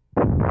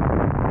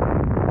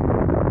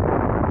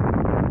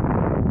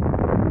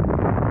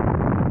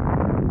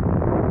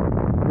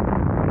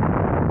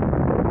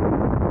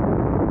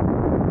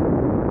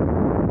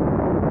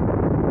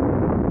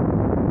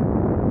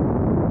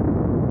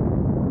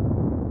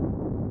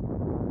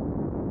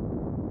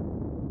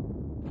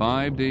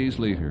 Five days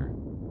later,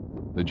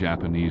 the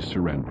Japanese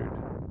surrendered.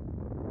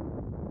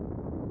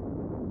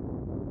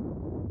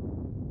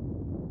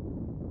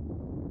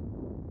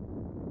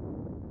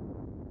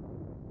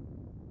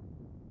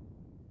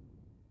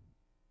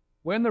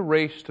 When the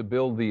race to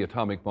build the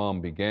atomic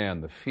bomb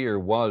began, the fear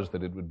was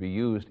that it would be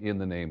used in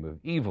the name of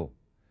evil.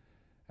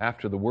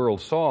 After the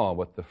world saw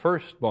what the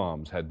first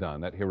bombs had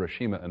done at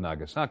Hiroshima and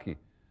Nagasaki,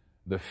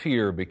 the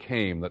fear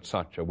became that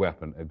such a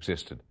weapon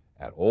existed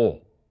at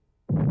all.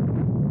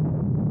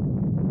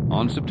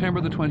 On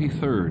September the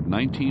 23rd,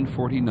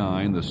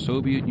 1949, the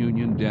Soviet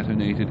Union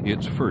detonated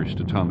its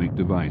first atomic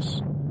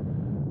device.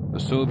 The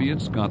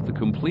Soviets got the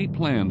complete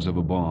plans of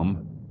a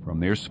bomb from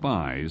their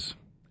spies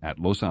at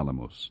Los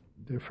Alamos.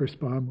 Their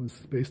first bomb was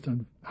based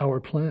on our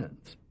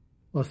plans.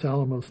 Los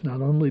Alamos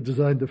not only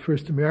designed the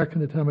first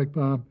American atomic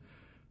bomb,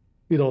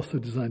 it also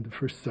designed the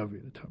first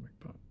Soviet atomic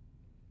bomb.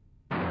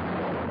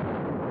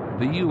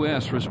 The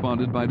U.S.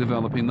 responded by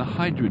developing the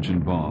hydrogen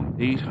bomb,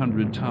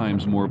 800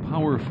 times more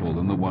powerful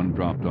than the one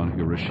dropped on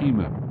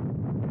Hiroshima.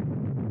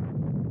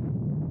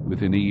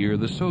 Within a year,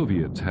 the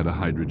Soviets had a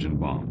hydrogen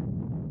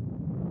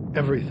bomb.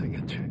 Everything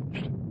had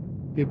changed.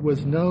 It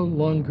was no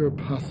longer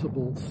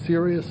possible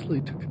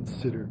seriously to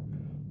consider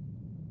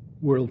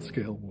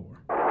world-scale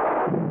war.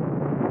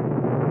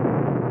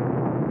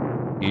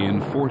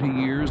 In 40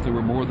 years, there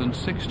were more than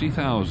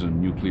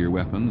 60,000 nuclear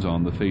weapons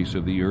on the face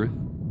of the Earth.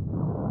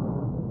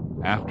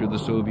 After the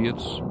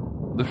Soviets,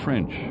 the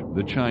French,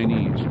 the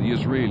Chinese, the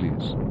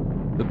Israelis,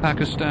 the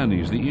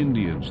Pakistanis, the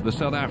Indians, the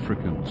South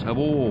Africans have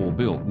all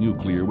built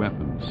nuclear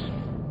weapons.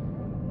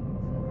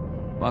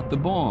 But the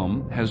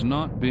bomb has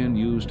not been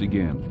used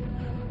again.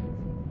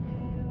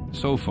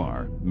 So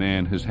far,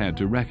 man has had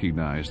to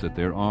recognize that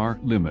there are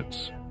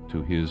limits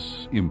to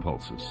his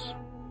impulses.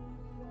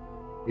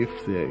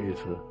 If there is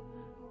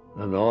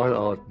an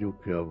all-out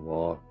nuclear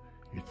war,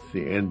 it's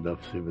the end of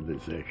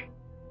civilization.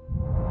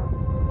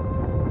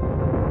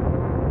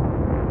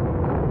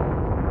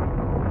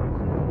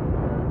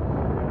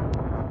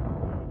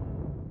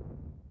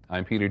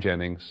 I'm Peter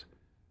Jennings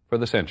for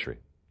The Century.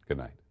 Good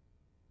night.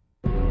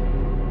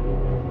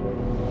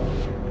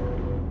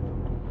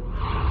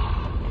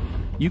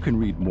 You can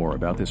read more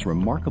about this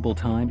remarkable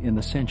time in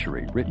the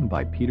century, written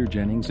by Peter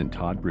Jennings and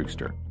Todd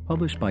Brewster,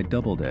 published by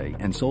Doubleday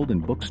and sold in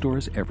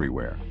bookstores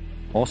everywhere.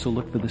 Also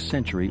look for the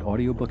Century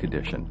audiobook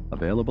edition,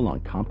 available on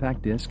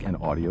compact disc and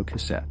audio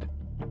cassette.